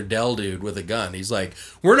the other Del dude with a gun. He's like,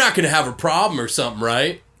 "We're not going to have a problem or something,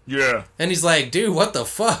 right?" Yeah. And he's like, "Dude, what the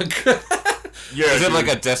fuck?" Yeah. Is it like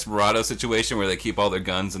a Desperado situation where they keep all their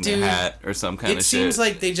guns in Dude, their hat or some kind It of shit? seems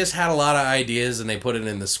like they just had a lot of ideas, and they put it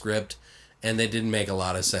in the script, and they didn't make a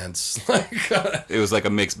lot of sense. Like, It was like a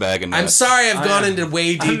mixed bag of nuts. I'm sorry I've gone into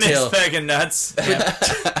way A mixed detail. bag of nuts. Yeah,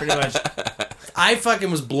 pretty much. I fucking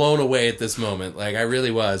was blown away at this moment. Like, I really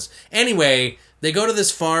was. Anyway, they go to this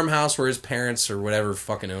farmhouse where his parents or whatever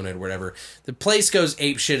fucking own it or whatever. The place goes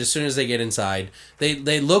apeshit as soon as they get inside.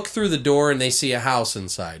 They look through the door and they see a house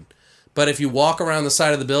inside. But if you walk around the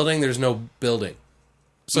side of the building, there's no building.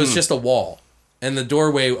 So it's just a wall. And the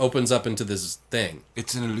doorway opens up into this thing.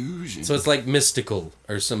 It's an illusion. So it's like mystical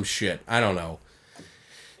or some shit. I don't know.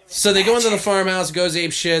 So they go into the farmhouse, goes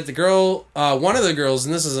ape shit. The girl, one of the girls,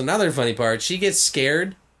 and this is another funny part, she gets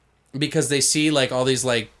scared because they see like all these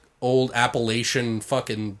like old Appalachian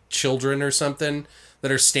fucking children or something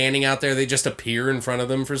that are standing out there. They just appear in front of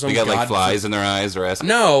them for some They got like god- flies in their eyes or ass.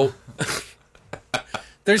 No.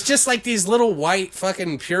 There's just like these little white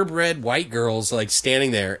fucking purebred white girls like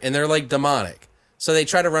standing there, and they're like demonic. So they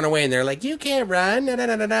try to run away, and they're like, "You can't run." Da, da,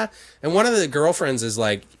 da, da, da. And one of the girlfriends is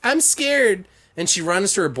like, "I'm scared." And she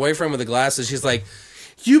runs to her boyfriend with the glasses. She's like,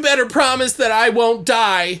 "You better promise that I won't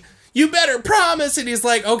die. you better promise. And he's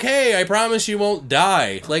like, okay, I promise you won't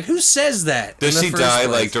die. Like, who says that? Does in the she first die,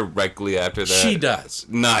 place? like, directly after that? She does.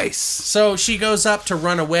 Nice. So she goes up to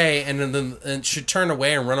run away, and she turn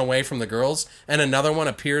away and run away from the girls, and another one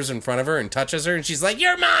appears in front of her and touches her, and she's like,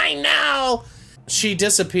 you're mine now! She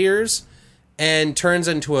disappears and turns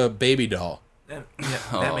into a baby doll.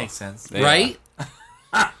 That makes sense. Yeah. Right?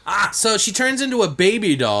 So she turns into a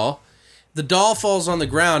baby doll. The doll falls on the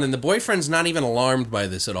ground, and the boyfriend's not even alarmed by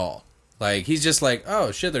this at all. Like, he's just like,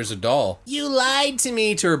 oh, shit, there's a doll. You lied to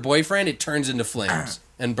me. To her boyfriend, it turns into flames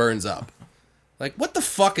and burns up. Like, what the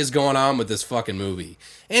fuck is going on with this fucking movie?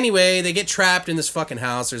 Anyway, they get trapped in this fucking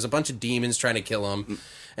house. There's a bunch of demons trying to kill them.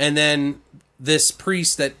 And then this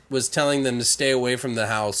priest that was telling them to stay away from the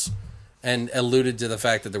house and alluded to the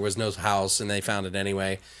fact that there was no house, and they found it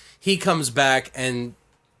anyway. He comes back and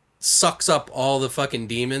sucks up all the fucking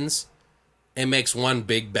demons and makes one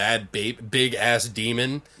big bad big ass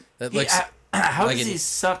demon that looks. How like does he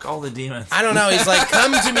suck all the demons? I don't know. He's like,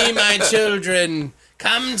 "Come to me, my children.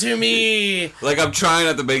 Come to me." Like, I'm trying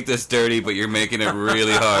not to make this dirty, but you're making it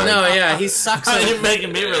really hard. No, yeah, he sucks. You're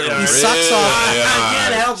making me really hard. He sucks off. Yeah. I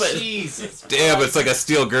can't help it. Jesus. Damn, it's like a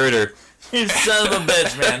steel girder. You son of a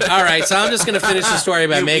bitch, man. All right, so I'm just gonna finish the story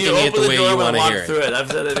by making it the way you want to hear it. I've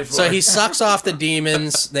said it before. So he sucks off the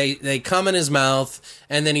demons. They come in his mouth,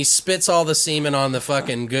 and then he spits all the semen on the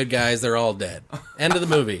fucking good guys. They're all dead. End of the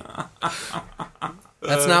movie.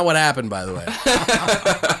 That's not what happened, by the way.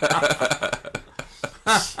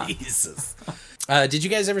 Jesus. Did you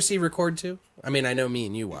guys ever see Record 2? I mean, I know me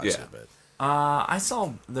and you watched it, but I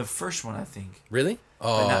saw the first one, I think, really? but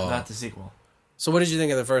Oh, not the sequel. So what did you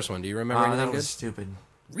think of the first one? Do you remember anything That good? was stupid.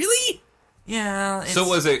 Really? Yeah. So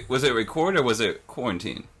was it Record or was it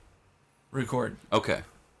Quarantine? Record? Okay.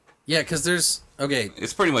 Yeah, because there's okay.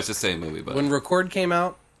 It's pretty much the same movie, but When Record came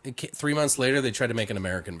out, 3 months later, they tried to make an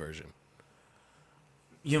American version,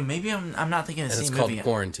 Maybe I'm not thinking of the and it's same called movie.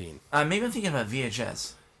 Quarantine. Maybe I'm thinking about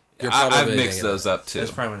VHS. You're I've probably mixed thinking of those up too.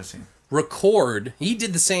 That's probably what I've seen. Record. He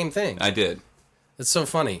did the same thing. I did. It's so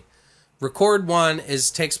funny. Record 1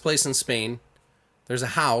 takes place in Spain. There's a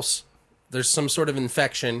house. There's some sort of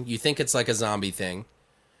infection. You think it's like a zombie thing.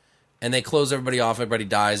 And they close everybody off. Everybody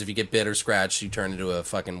dies. If you get bit or scratched, you turn into a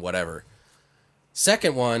fucking whatever.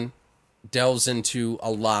 Second one delves into a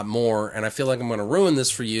lot more. And I feel like I'm going to ruin this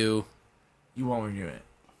for you. You won't review it.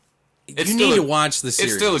 You need to watch the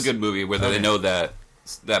series. It's still a good movie, whether Okay. they know that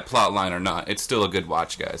plot line or not. It's still a good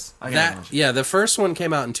watch, guys. I gotta watch it. Yeah, the first one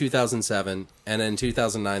came out in 2007. And in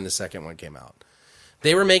 2009, the second one came out.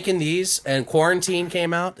 They were making these, and Quarantine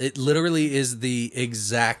came out. It literally is the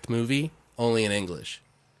exact movie, only in English.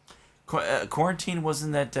 Quarantine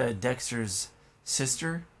wasn't that Dexter's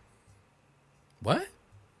sister? What?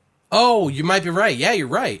 Oh, you might be right. Yeah, you're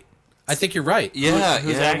right. I think you're right. Yeah,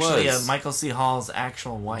 Who's yeah, actually it was. Michael C. Hall's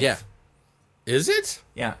actual wife. Yeah. Is it?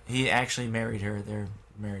 Yeah, he actually married her. They're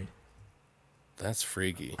married. That's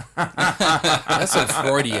freaky. That's some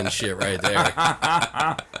Freudian shit right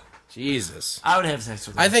there. Jesus. I would have sex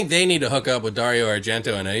with her. I think they need to hook up with Dario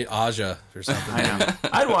Argento and Aja or something. I know.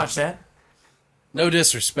 I'd watch that, No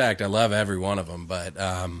disrespect. I love every one of them, but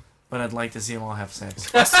but I'd like to see them all have sex.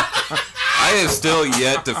 I have still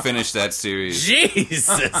yet to finish that series.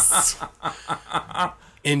 Jesus.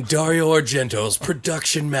 In Dario Argento's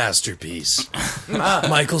production masterpiece,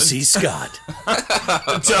 Michael C. Scott.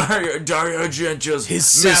 Dario Argento's His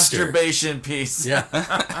sister. masturbation piece.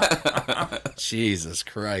 Yeah. Jesus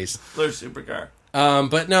Christ. Their supercar.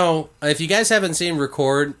 But no, if you guys haven't seen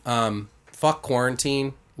Record, fuck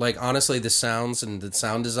Quarantine. Like, honestly, the sounds and the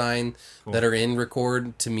sound design that are in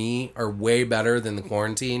Record, to me, are way better than the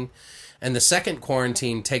Quarantine. And the second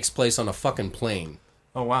Quarantine takes place on a fucking plane.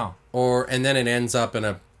 Oh wow. And then it ends up in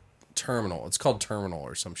a terminal. It's called Terminal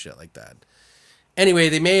or some shit like that. Anyway,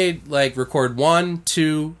 they made, like, Record 1,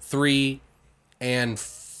 2, 3, and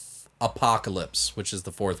Apocalypse, which is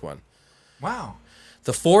the fourth one. Wow.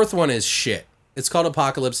 The fourth one is shit. It's called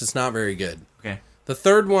Apocalypse. It's not very good. Okay. The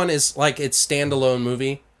third one is like its standalone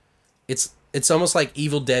movie. It's almost like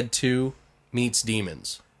Evil Dead 2 meets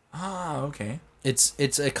Demons. Ah, okay.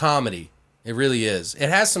 It's a comedy. It really is. It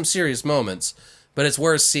has some serious moments, but it's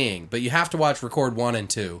worth seeing. But you have to watch Record 1 and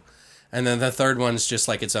 2. And then the third one's just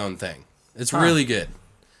like its own thing. It's really good.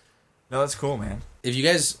 No, that's cool, man. If you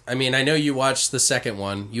guys, I mean, I know you watched the second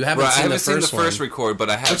one. You haven't Right, I seen haven't the seen the first first one. Record, but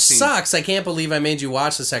I have Which seen. sucks. I can't believe I made you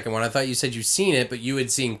watch the second one. I thought you said you'd seen it, but you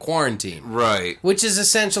had seen Quarantine. Right, Which is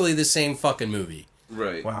essentially the same fucking movie.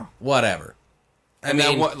 right. Wow. Whatever. I And mean,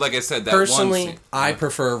 that one, like I said, that personally, one scene- I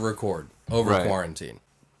prefer Record over Right. Quarantine.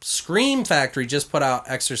 Scream Factory just put out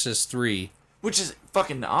Exorcist 3. Which is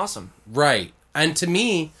fucking awesome. Right. And to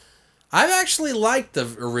me, I've actually liked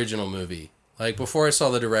the original movie. Like, before I saw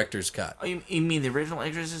the director's cut. Oh, you mean the original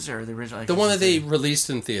Exorcist or the original Exorcist? The one that they 3? released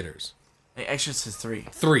in theaters. Exorcist 3.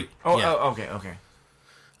 3. Oh, yeah. Okay.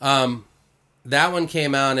 That one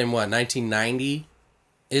came out in, 1990?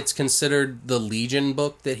 It's considered the Legion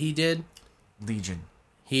book that he did. Legion.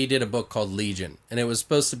 He did a book called Legion, and it was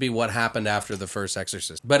supposed to be what happened after the first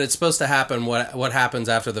Exorcist. But it's supposed to happen what happens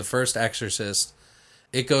after the first Exorcist.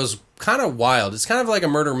 It goes kind of wild. It's kind of like a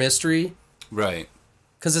murder mystery. Right.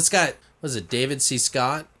 Because it's got, was it David C.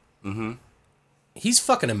 Scott? Mm-hmm. He's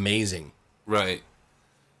fucking amazing. Right.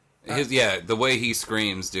 The way he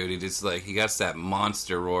screams, dude, he just he got that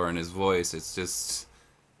monster roar in his voice. It's just,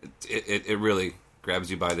 it really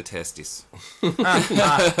grabs you by the testes.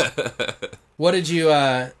 What did you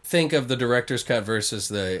think of the director's cut versus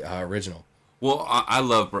the original? Well, I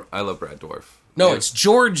love Brad Dourif. No, Yeah. it's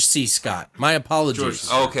George C. Scott. My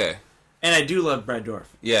apologies. Okay. And I do love Brad Dourif.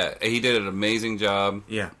 Yeah, he did an amazing job.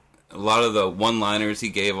 Yeah. A lot of the one-liners he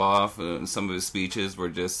gave off, some of his speeches were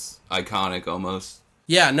just iconic almost.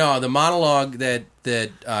 Yeah, no, the monologue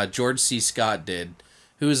that George C. Scott did,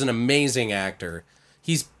 who is an amazing actor,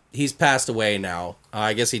 he's passed away now.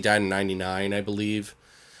 I guess he died in 1999, I believe.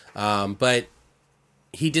 But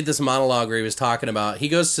he did this monologue where he was talking about, he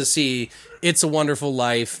goes to see It's a Wonderful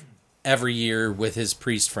Life every year with his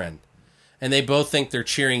priest friend. And they both think they're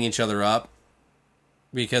cheering each other up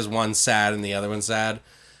because one's sad and the other one's sad.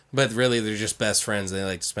 But really, they're just best friends. They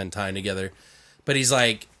like to spend time together. But he's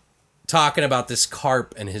like talking about this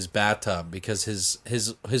carp in his bathtub because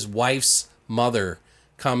his wife's mother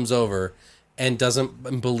comes over and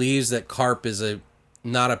believes that carp is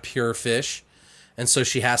not a pure fish. And so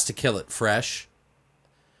she has to kill it fresh.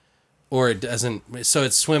 Or it doesn't. So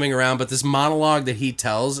it's swimming around. But this monologue that he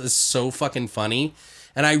tells is so fucking funny.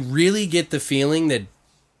 And I really get the feeling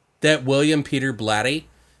that William Peter Blatty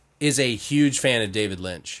is a huge fan of David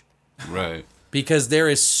Lynch. Right. Because there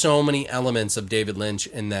is so many elements of David Lynch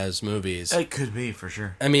in those movies. It could be, for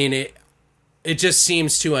sure. I mean, it just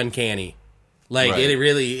seems too uncanny. Like, Right.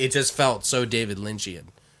 it just felt so David Lynchian.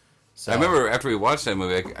 So, I remember after we watched that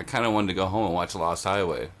movie, I kind of wanted to go home and watch Lost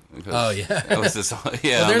Highway. Because Oh, yeah. I was just, Well, on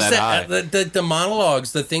there's that high. the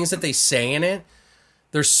monologues, the things that they say in it,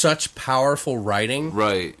 there's such powerful writing.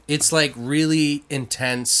 Right. It's like really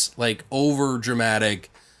intense, like over dramatic,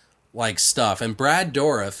 like stuff. And Brad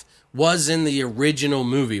Dourif was in the original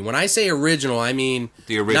movie. When I say original, I mean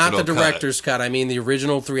The original not the cut. director's cut. I mean the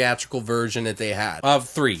original theatrical version that they had of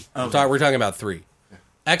 3. Okay. We're talking about 3.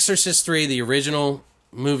 Exorcist 3, the original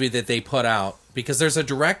movie that they put out, because there's a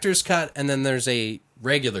director's cut and then there's a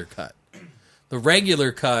regular cut. The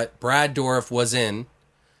regular cut, Brad Dourif was in,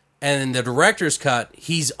 and in the director's cut,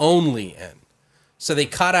 he's only in. So they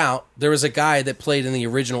cut out, there was a guy that played in the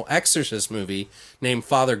original Exorcist movie named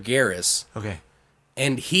Father Garris, Okay.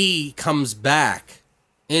 and he comes back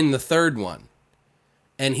in the third one.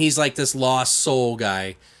 And he's like this lost soul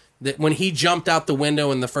guy that when he jumped out the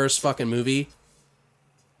window in the first fucking movie,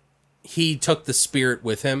 he took the spirit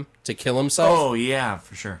with him to kill himself. Oh, yeah,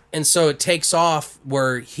 for sure. And so it takes off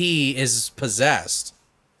where he is possessed.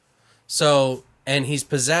 So, and he's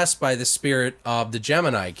possessed by the spirit of the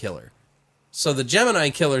Gemini killer. So the Gemini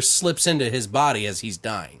killer slips into his body as he's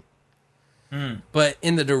dying. But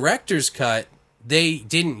in the director's cut, they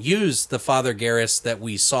didn't use the Father Garris that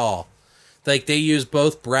we saw. Like, they used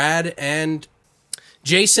both Brad and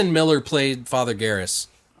Jason Miller played Father Garris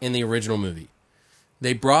in the original movie.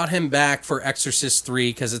 They brought him back for Exorcist 3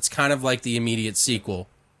 because it's kind of like the immediate sequel.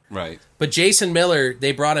 Right. But Jason Miller,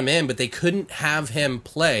 they brought him in, but they couldn't have him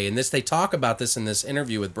play. And they talk about this in this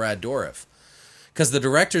interview with Brad Dourif. Because the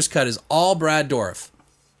director's cut is all Brad Dourif.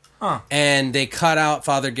 Huh. And they cut out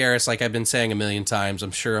Father Garris, like I've been saying a million times.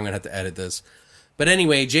 I'm sure I'm going to have to edit this. But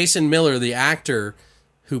anyway, Jason Miller, the actor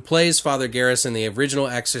who plays Father Garris in the original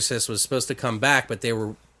Exorcist, was supposed to come back, but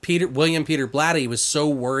William Peter Blatty was so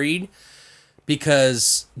worried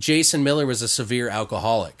because Jason Miller was a severe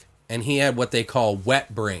alcoholic. And he had what they call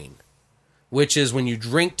wet brain, which is when you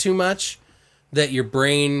drink too much, that your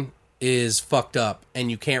brain is fucked up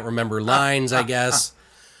and you can't remember lines, I guess.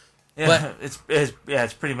 Yeah,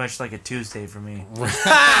 it's pretty much like a Tuesday for me.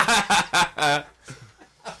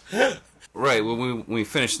 Right. When we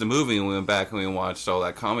finished the movie and we went back and we watched all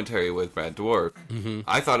that commentary with Brad Dourif,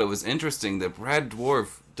 I thought it was interesting that Brad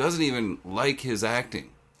Dourif doesn't even like his acting.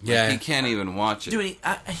 Yeah. He can't even watch it. Dude,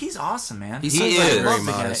 he's awesome, man. He is. I love very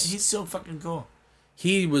the guy. modest. He's so fucking cool.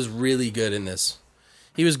 He was really good in this.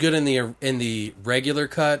 He was good in the regular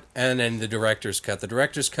cut and in the director's cut. The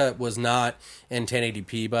director's cut was not in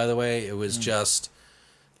 1080p, by the way. It was just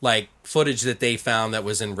like footage that they found that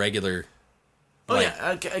was in regular Oh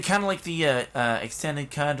Like- yeah, kind of like the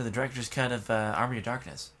extended cut or the director's cut of Army of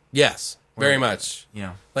Darkness. Yes, very Or- much. You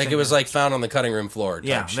know, Like it was like found on the cutting room floor. Type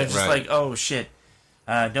yeah, they're shit. just Right. like, oh shit,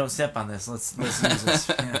 don't step on this. Let's use this.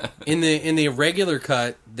 Yeah. In the irregular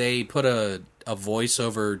cut, they put a voice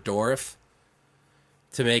over Dorf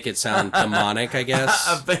to make it sound demonic, I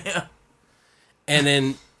guess. And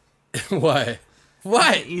then what?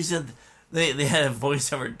 What? You said they had a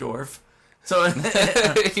voice over Dorf. So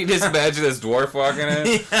You just imagine this dwarf walking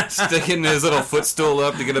in, sticking his little footstool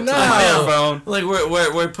up to get up to the No. microphone. like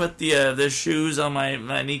where put the shoes on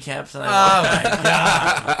my kneecaps and Oh my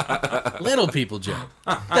god! Little people joke.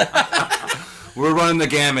 We're running the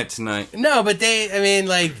gamut tonight. No, but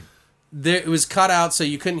it was cut out so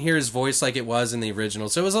you couldn't hear his voice like it was in the original.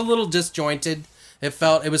 So it was a little disjointed. It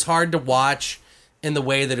was hard to watch in the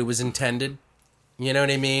way that it was intended. You know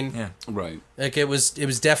what I mean? Yeah. Right. Like it was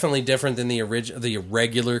definitely different than the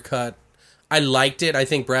irregular cut. I liked it. I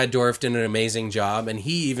think Brad Dourif did an amazing job, and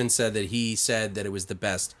he even said that it was the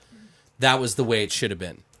best. That was the way it should have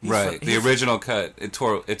been. Right. The original cut, it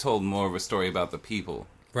told more of a story about the people.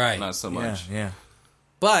 Right. Not so Yeah, much. yeah.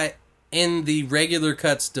 But in the regular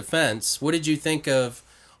cut's defense, what did you think of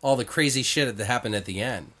all the crazy shit that happened at the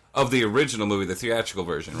end? Of the original movie, the theatrical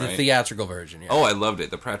version, The right? theatrical version, yeah. Oh, I loved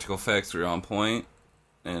it. The practical effects were on point,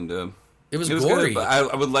 and it was good. gory. But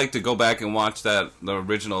I would like to go back and watch the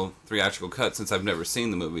original theatrical cut since I've never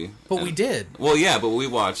seen the movie. But we did. Well, yeah, but we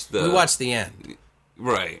watched We watched the end.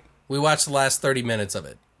 Right, We watched the last 30 minutes of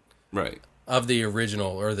it, right, of the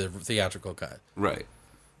original or the theatrical cut. right.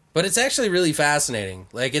 But it's actually really fascinating.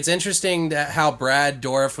 Like, it's interesting that how Brad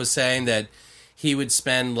Dourif was saying that he would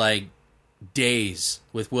spend, like, days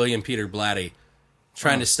with William Peter Blatty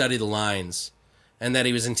trying to study the lines, and that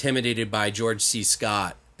he was intimidated by George C.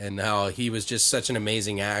 Scott, and how he was just such an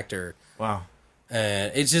amazing actor. Wow.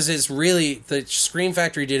 It's really, the Scream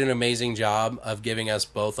Factory did an amazing job of giving us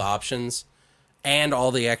both options and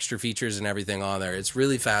all the extra features and everything on there. It's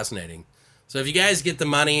really fascinating. So if you guys get the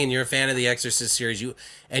money and you're a fan of the Exorcist series, you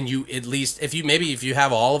at least, if you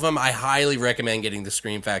have all of them, I highly recommend getting the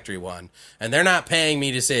Scream Factory one. And they're not paying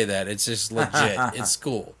me to say that. It's just legit. It's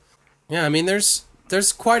cool. Yeah, I mean, there's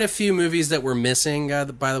quite a few movies that we're missing,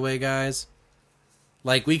 by the way, guys.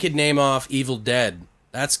 Like, we could name off Evil Dead.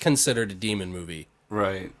 That's considered a demon movie.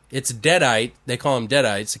 Right. It's Deadite. They call them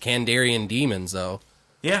Deadites, the Kandarian demons, though.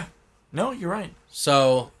 Yeah. No, you're right.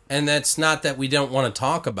 So, and that's not that we don't want to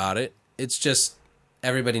talk about it. It's just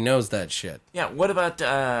everybody knows that shit. Yeah. What about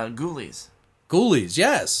Ghoulies? Ghoulies,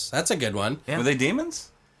 yes. That's a good one. Yeah. Were they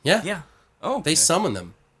demons? Yeah. Yeah. Oh, They summon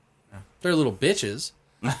them. They're little bitches.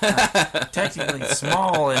 Technically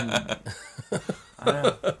small and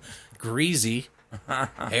Greasy.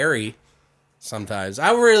 Hairy. Sometimes.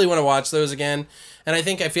 I really want to watch those again. And I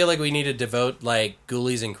feel like we need to devote, like,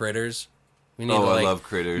 Ghoulies and Critters. We need to, I like, love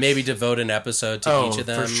Critters. maybe devote an episode to each of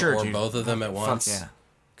them. for sure, or dude. both of them at Fuck once. yeah.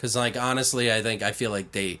 Because, like, honestly, I feel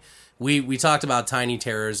like we talked about Tiny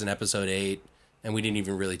Terrors in episode 8, and we didn't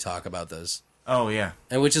even really talk about this. Oh yeah.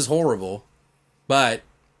 And which is horrible. But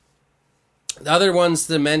the other ones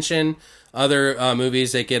to mention, other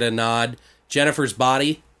movies that get a nod, Jennifer's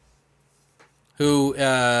Body, who,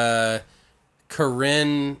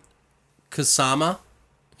 Corinne Kusama,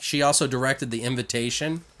 she also directed The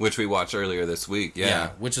Invitation. which we watched earlier this week. Yeah.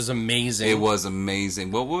 Which is amazing. It was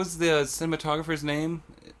amazing. What was the cinematographer's name?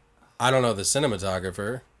 I don't know the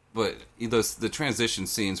cinematographer. But the transition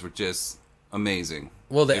scenes were just amazing.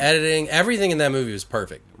 Well, the editing, everything in that movie was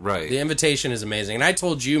perfect. Right. The Invitation is amazing. And I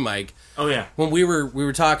told you, Mike, Oh yeah. when we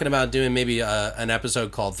were talking about doing maybe an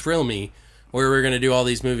episode called Thrill Me, where we were going to do all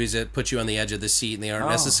these movies that put you on the edge of the seat and they aren't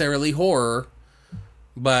necessarily horror,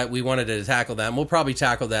 but we wanted to tackle that. And we'll probably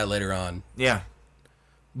tackle that later on. Yeah.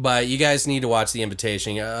 But you guys need to watch The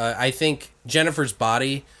Invitation. I think Jennifer's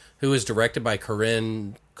Body, who is directed by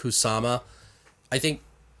Corinne Kusama, I think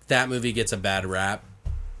that movie gets a bad rap.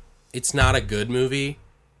 It's not a good movie,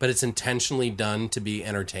 but it's intentionally done to be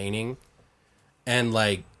entertaining and,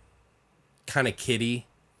 like, kind of kiddie.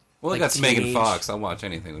 Well, Like that's Megan teenage. Fox. I'll watch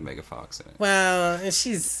anything with Megan Fox in it. Well,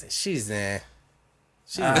 she's nah.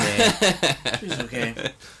 She's nah. She's okay.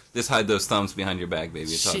 Just hide those thumbs behind your back,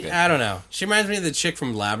 baby. It's okay. I don't know. She reminds me of the chick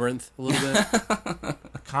from Labyrinth a little bit.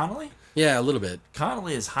 Connolly? Yeah, a little bit.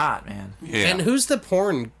 Connolly is hot, man. Yeah. And who's the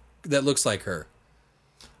porn that looks like her?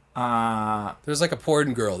 There's like a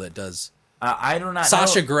porn girl that does. I do not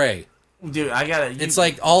Sasha know. Grey. Dude, I gotta. It's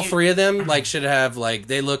like all three of them like should have like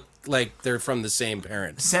they look like they're from the same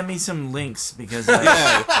parents. Send me some links because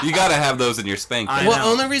Yeah, you gotta have those in your spank. I bag. know. Well,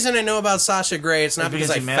 only reason I know about Sasha Grey, it's not Because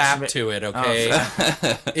because I you fapped masturbate- to it,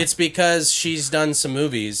 okay? It's because she's done some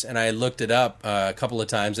movies, and I looked it up a couple of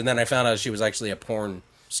times, and then I found out she was actually a porn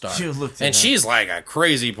star. She looked it and up. she's like a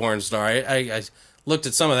crazy porn star. I looked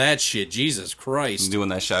at some of that shit. Jesus Christ. Doing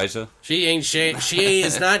that Shaija. She ain't shy. She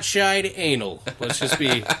is not shy to anal. Let's just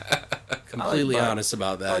be completely butt. honest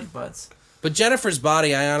about I that. like butts. But Jennifer's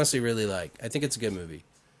Body, I honestly really like. I think it's a good movie.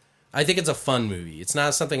 I think it's a fun movie. It's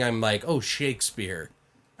not something I'm like, oh, Shakespeare.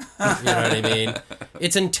 You know what I mean?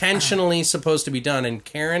 It's intentionally supposed to be done. And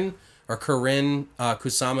Corinne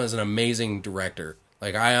Kusama is an amazing director.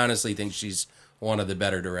 Like, I honestly think she's one of the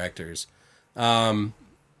better directors.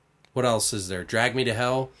 What else is there? Drag Me to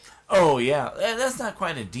Hell. Oh yeah, that's not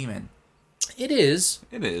quite a demon. It is.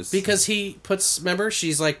 It is. Because he puts, remember,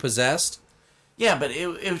 she's like possessed. Yeah, but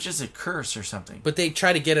it was just a curse or something. But they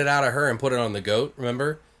try to get it out of her and put it on the goat,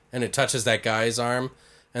 remember? And it touches that guy's arm,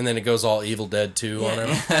 and then it goes all Evil Dead 2 on him.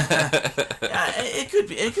 Yeah, it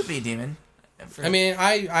could be a demon. I mean,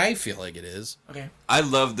 I feel like it is. Okay. I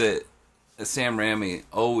love that Sam Raimi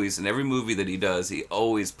always, in every movie that he does, he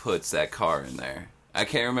always puts that car in there. I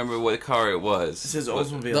can't remember what car it was. This is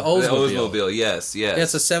Oldsmobile. The The Oldsmobile. Oldsmobile, yes. Yeah,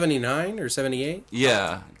 it's a 79 or 78.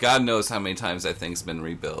 Yeah, God knows how many times that thing's been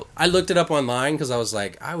rebuilt. I looked it up online because I was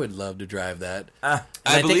like, I would love to drive that. Ah.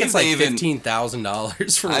 And I think believe it's like they even-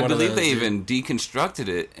 $15,000 for I one of believe those. they dude. even deconstructed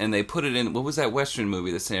it and they put it in. What was that Western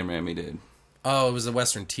movie that Sam Raimi did? Oh, it was a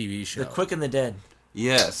Western TV show. The Quick and the Dead.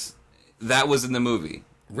 Yes, that was in the movie.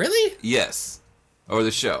 Really? Yes, or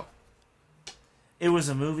the show. It was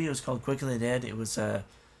a movie. It was called Quick and the Dead. It was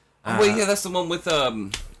Wait, yeah, that's the one with There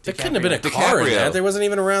couldn't have been a car in DiCaprio. that. There wasn't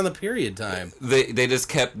even around the period time. They just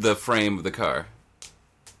kept the frame of the car,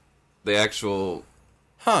 the actual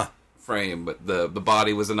Huh. frame, but the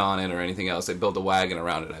body wasn't on it or anything else. They built a wagon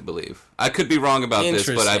around it, I believe. I could be wrong about this,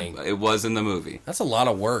 but Interesting. it was in the movie. That's a lot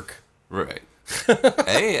of work. Right.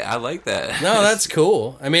 Hey, I like that. No, that's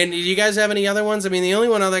cool. I mean, do you guys have any other ones? I mean, the only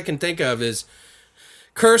one I can think of is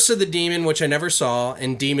Curse of the Demon, which I never saw,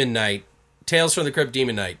 and Demon Knight. Tales from the Crypt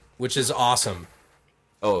Demon Knight, which is awesome.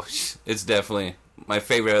 Oh, it's definitely my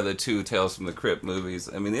favorite of the two Tales from the Crypt movies.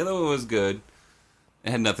 I mean, the other one was good.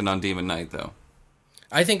 It had nothing on Demon Knight, though.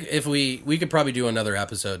 I think if we could probably do another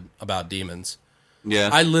episode about demons. Yeah.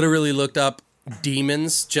 I literally looked up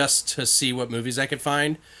demons just to see what movies I could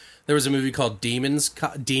find. There was a movie called Demon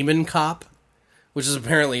Cop, which is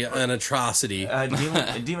apparently an atrocity.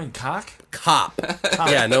 a demon cock. Cop.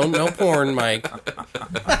 Yeah, no porn, Mike.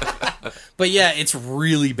 But yeah, it's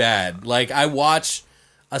really bad. Like, I watched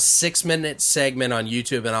a 6-minute segment on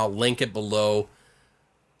YouTube, and I'll link it below.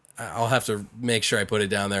 I'll have to make sure I put it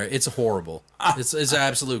down there. It's horrible. It's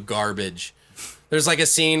absolute garbage. There's like a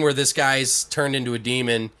scene where this guy's turned into a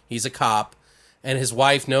demon. He's a cop, and his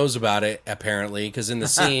wife knows about it, apparently, because in the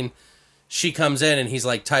scene, she comes in, and he's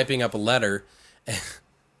like typing up a letter,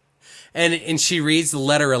 and she reads the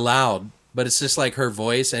letter aloud. But it's just like her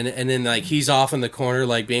voice, and then like he's off in the corner,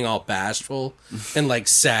 like being all bashful and like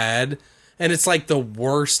sad, and it's like the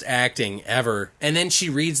worst acting ever. And then she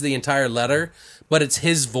reads the entire letter, but it's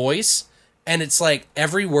his voice, and it's like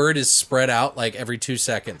every word is spread out like every 2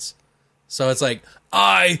 seconds. So it's like,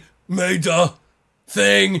 I made a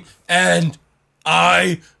thing, and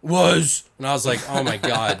I was, and I was like, oh my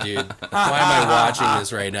god, dude, why am I watching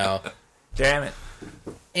this right now? Damn it.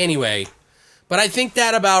 Anyway. But I think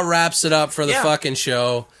that about wraps it up for the fucking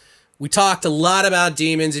show. We talked a lot about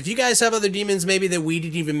demons. If you guys have other demons maybe that we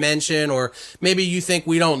didn't even mention, or maybe you think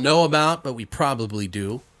we don't know about, but we probably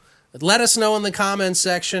do, let us know in the comments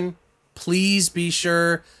section. Please be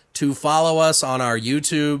sure to follow us on our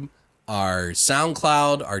YouTube, our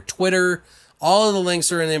SoundCloud, our Twitter. All of the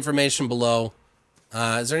links are in the information below.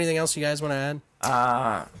 Is there anything else you guys want to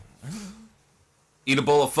add? Eat a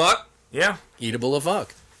bowl of fuck? Yeah. Eatable of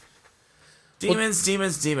fuck. Demons.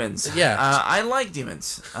 Yeah. I like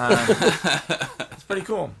demons. It's pretty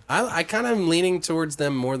cool. I kind of am leaning towards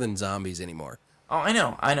them more than zombies anymore. Oh, I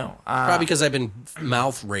know. Probably because I've been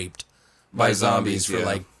mouth raped by By zombies zombies, for yeah.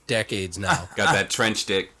 like decades now. Got that trench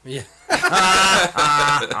dick. Yeah.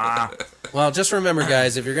 Well, just remember,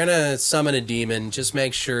 guys, if you're gonna summon a demon, just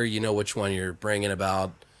make sure you know which one you're bringing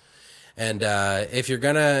about. And if you're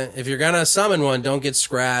gonna summon one, don't get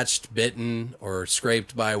scratched, bitten, or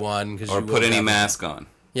scraped by one. Or put any mask on.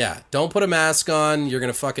 Yeah, don't put a mask on. You're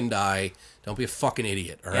gonna fucking die. Don't be a fucking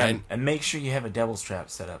idiot. All right. and make sure you have a devil's trap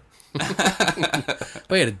set up.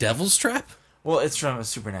 Wait, a devil's trap? Well, it's from a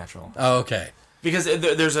Supernatural. Oh, okay. because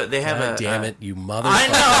they have God a. damn it, you motherfucker. I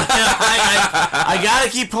know. I gotta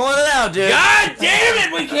keep pulling it out, dude. God damn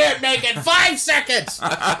it, we can't make it. 5 seconds.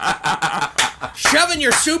 Shoving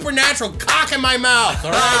your supernatural cock in my mouth.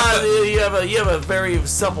 All right? You have a very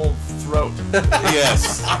supple throat.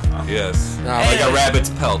 Yes. Yes. No, Like a rabbit's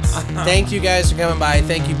pelt. Thank you guys for coming by.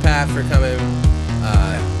 Thank you, Pat, for coming.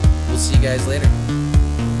 We'll see you guys later.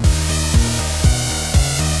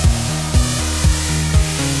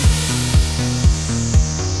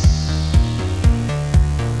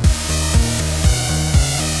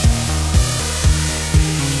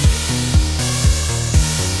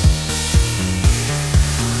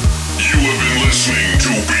 Listening to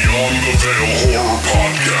Beyond the Veil Horror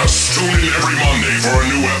Podcast. Tune in every Monday for a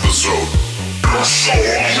new episode. Your soul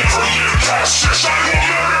will never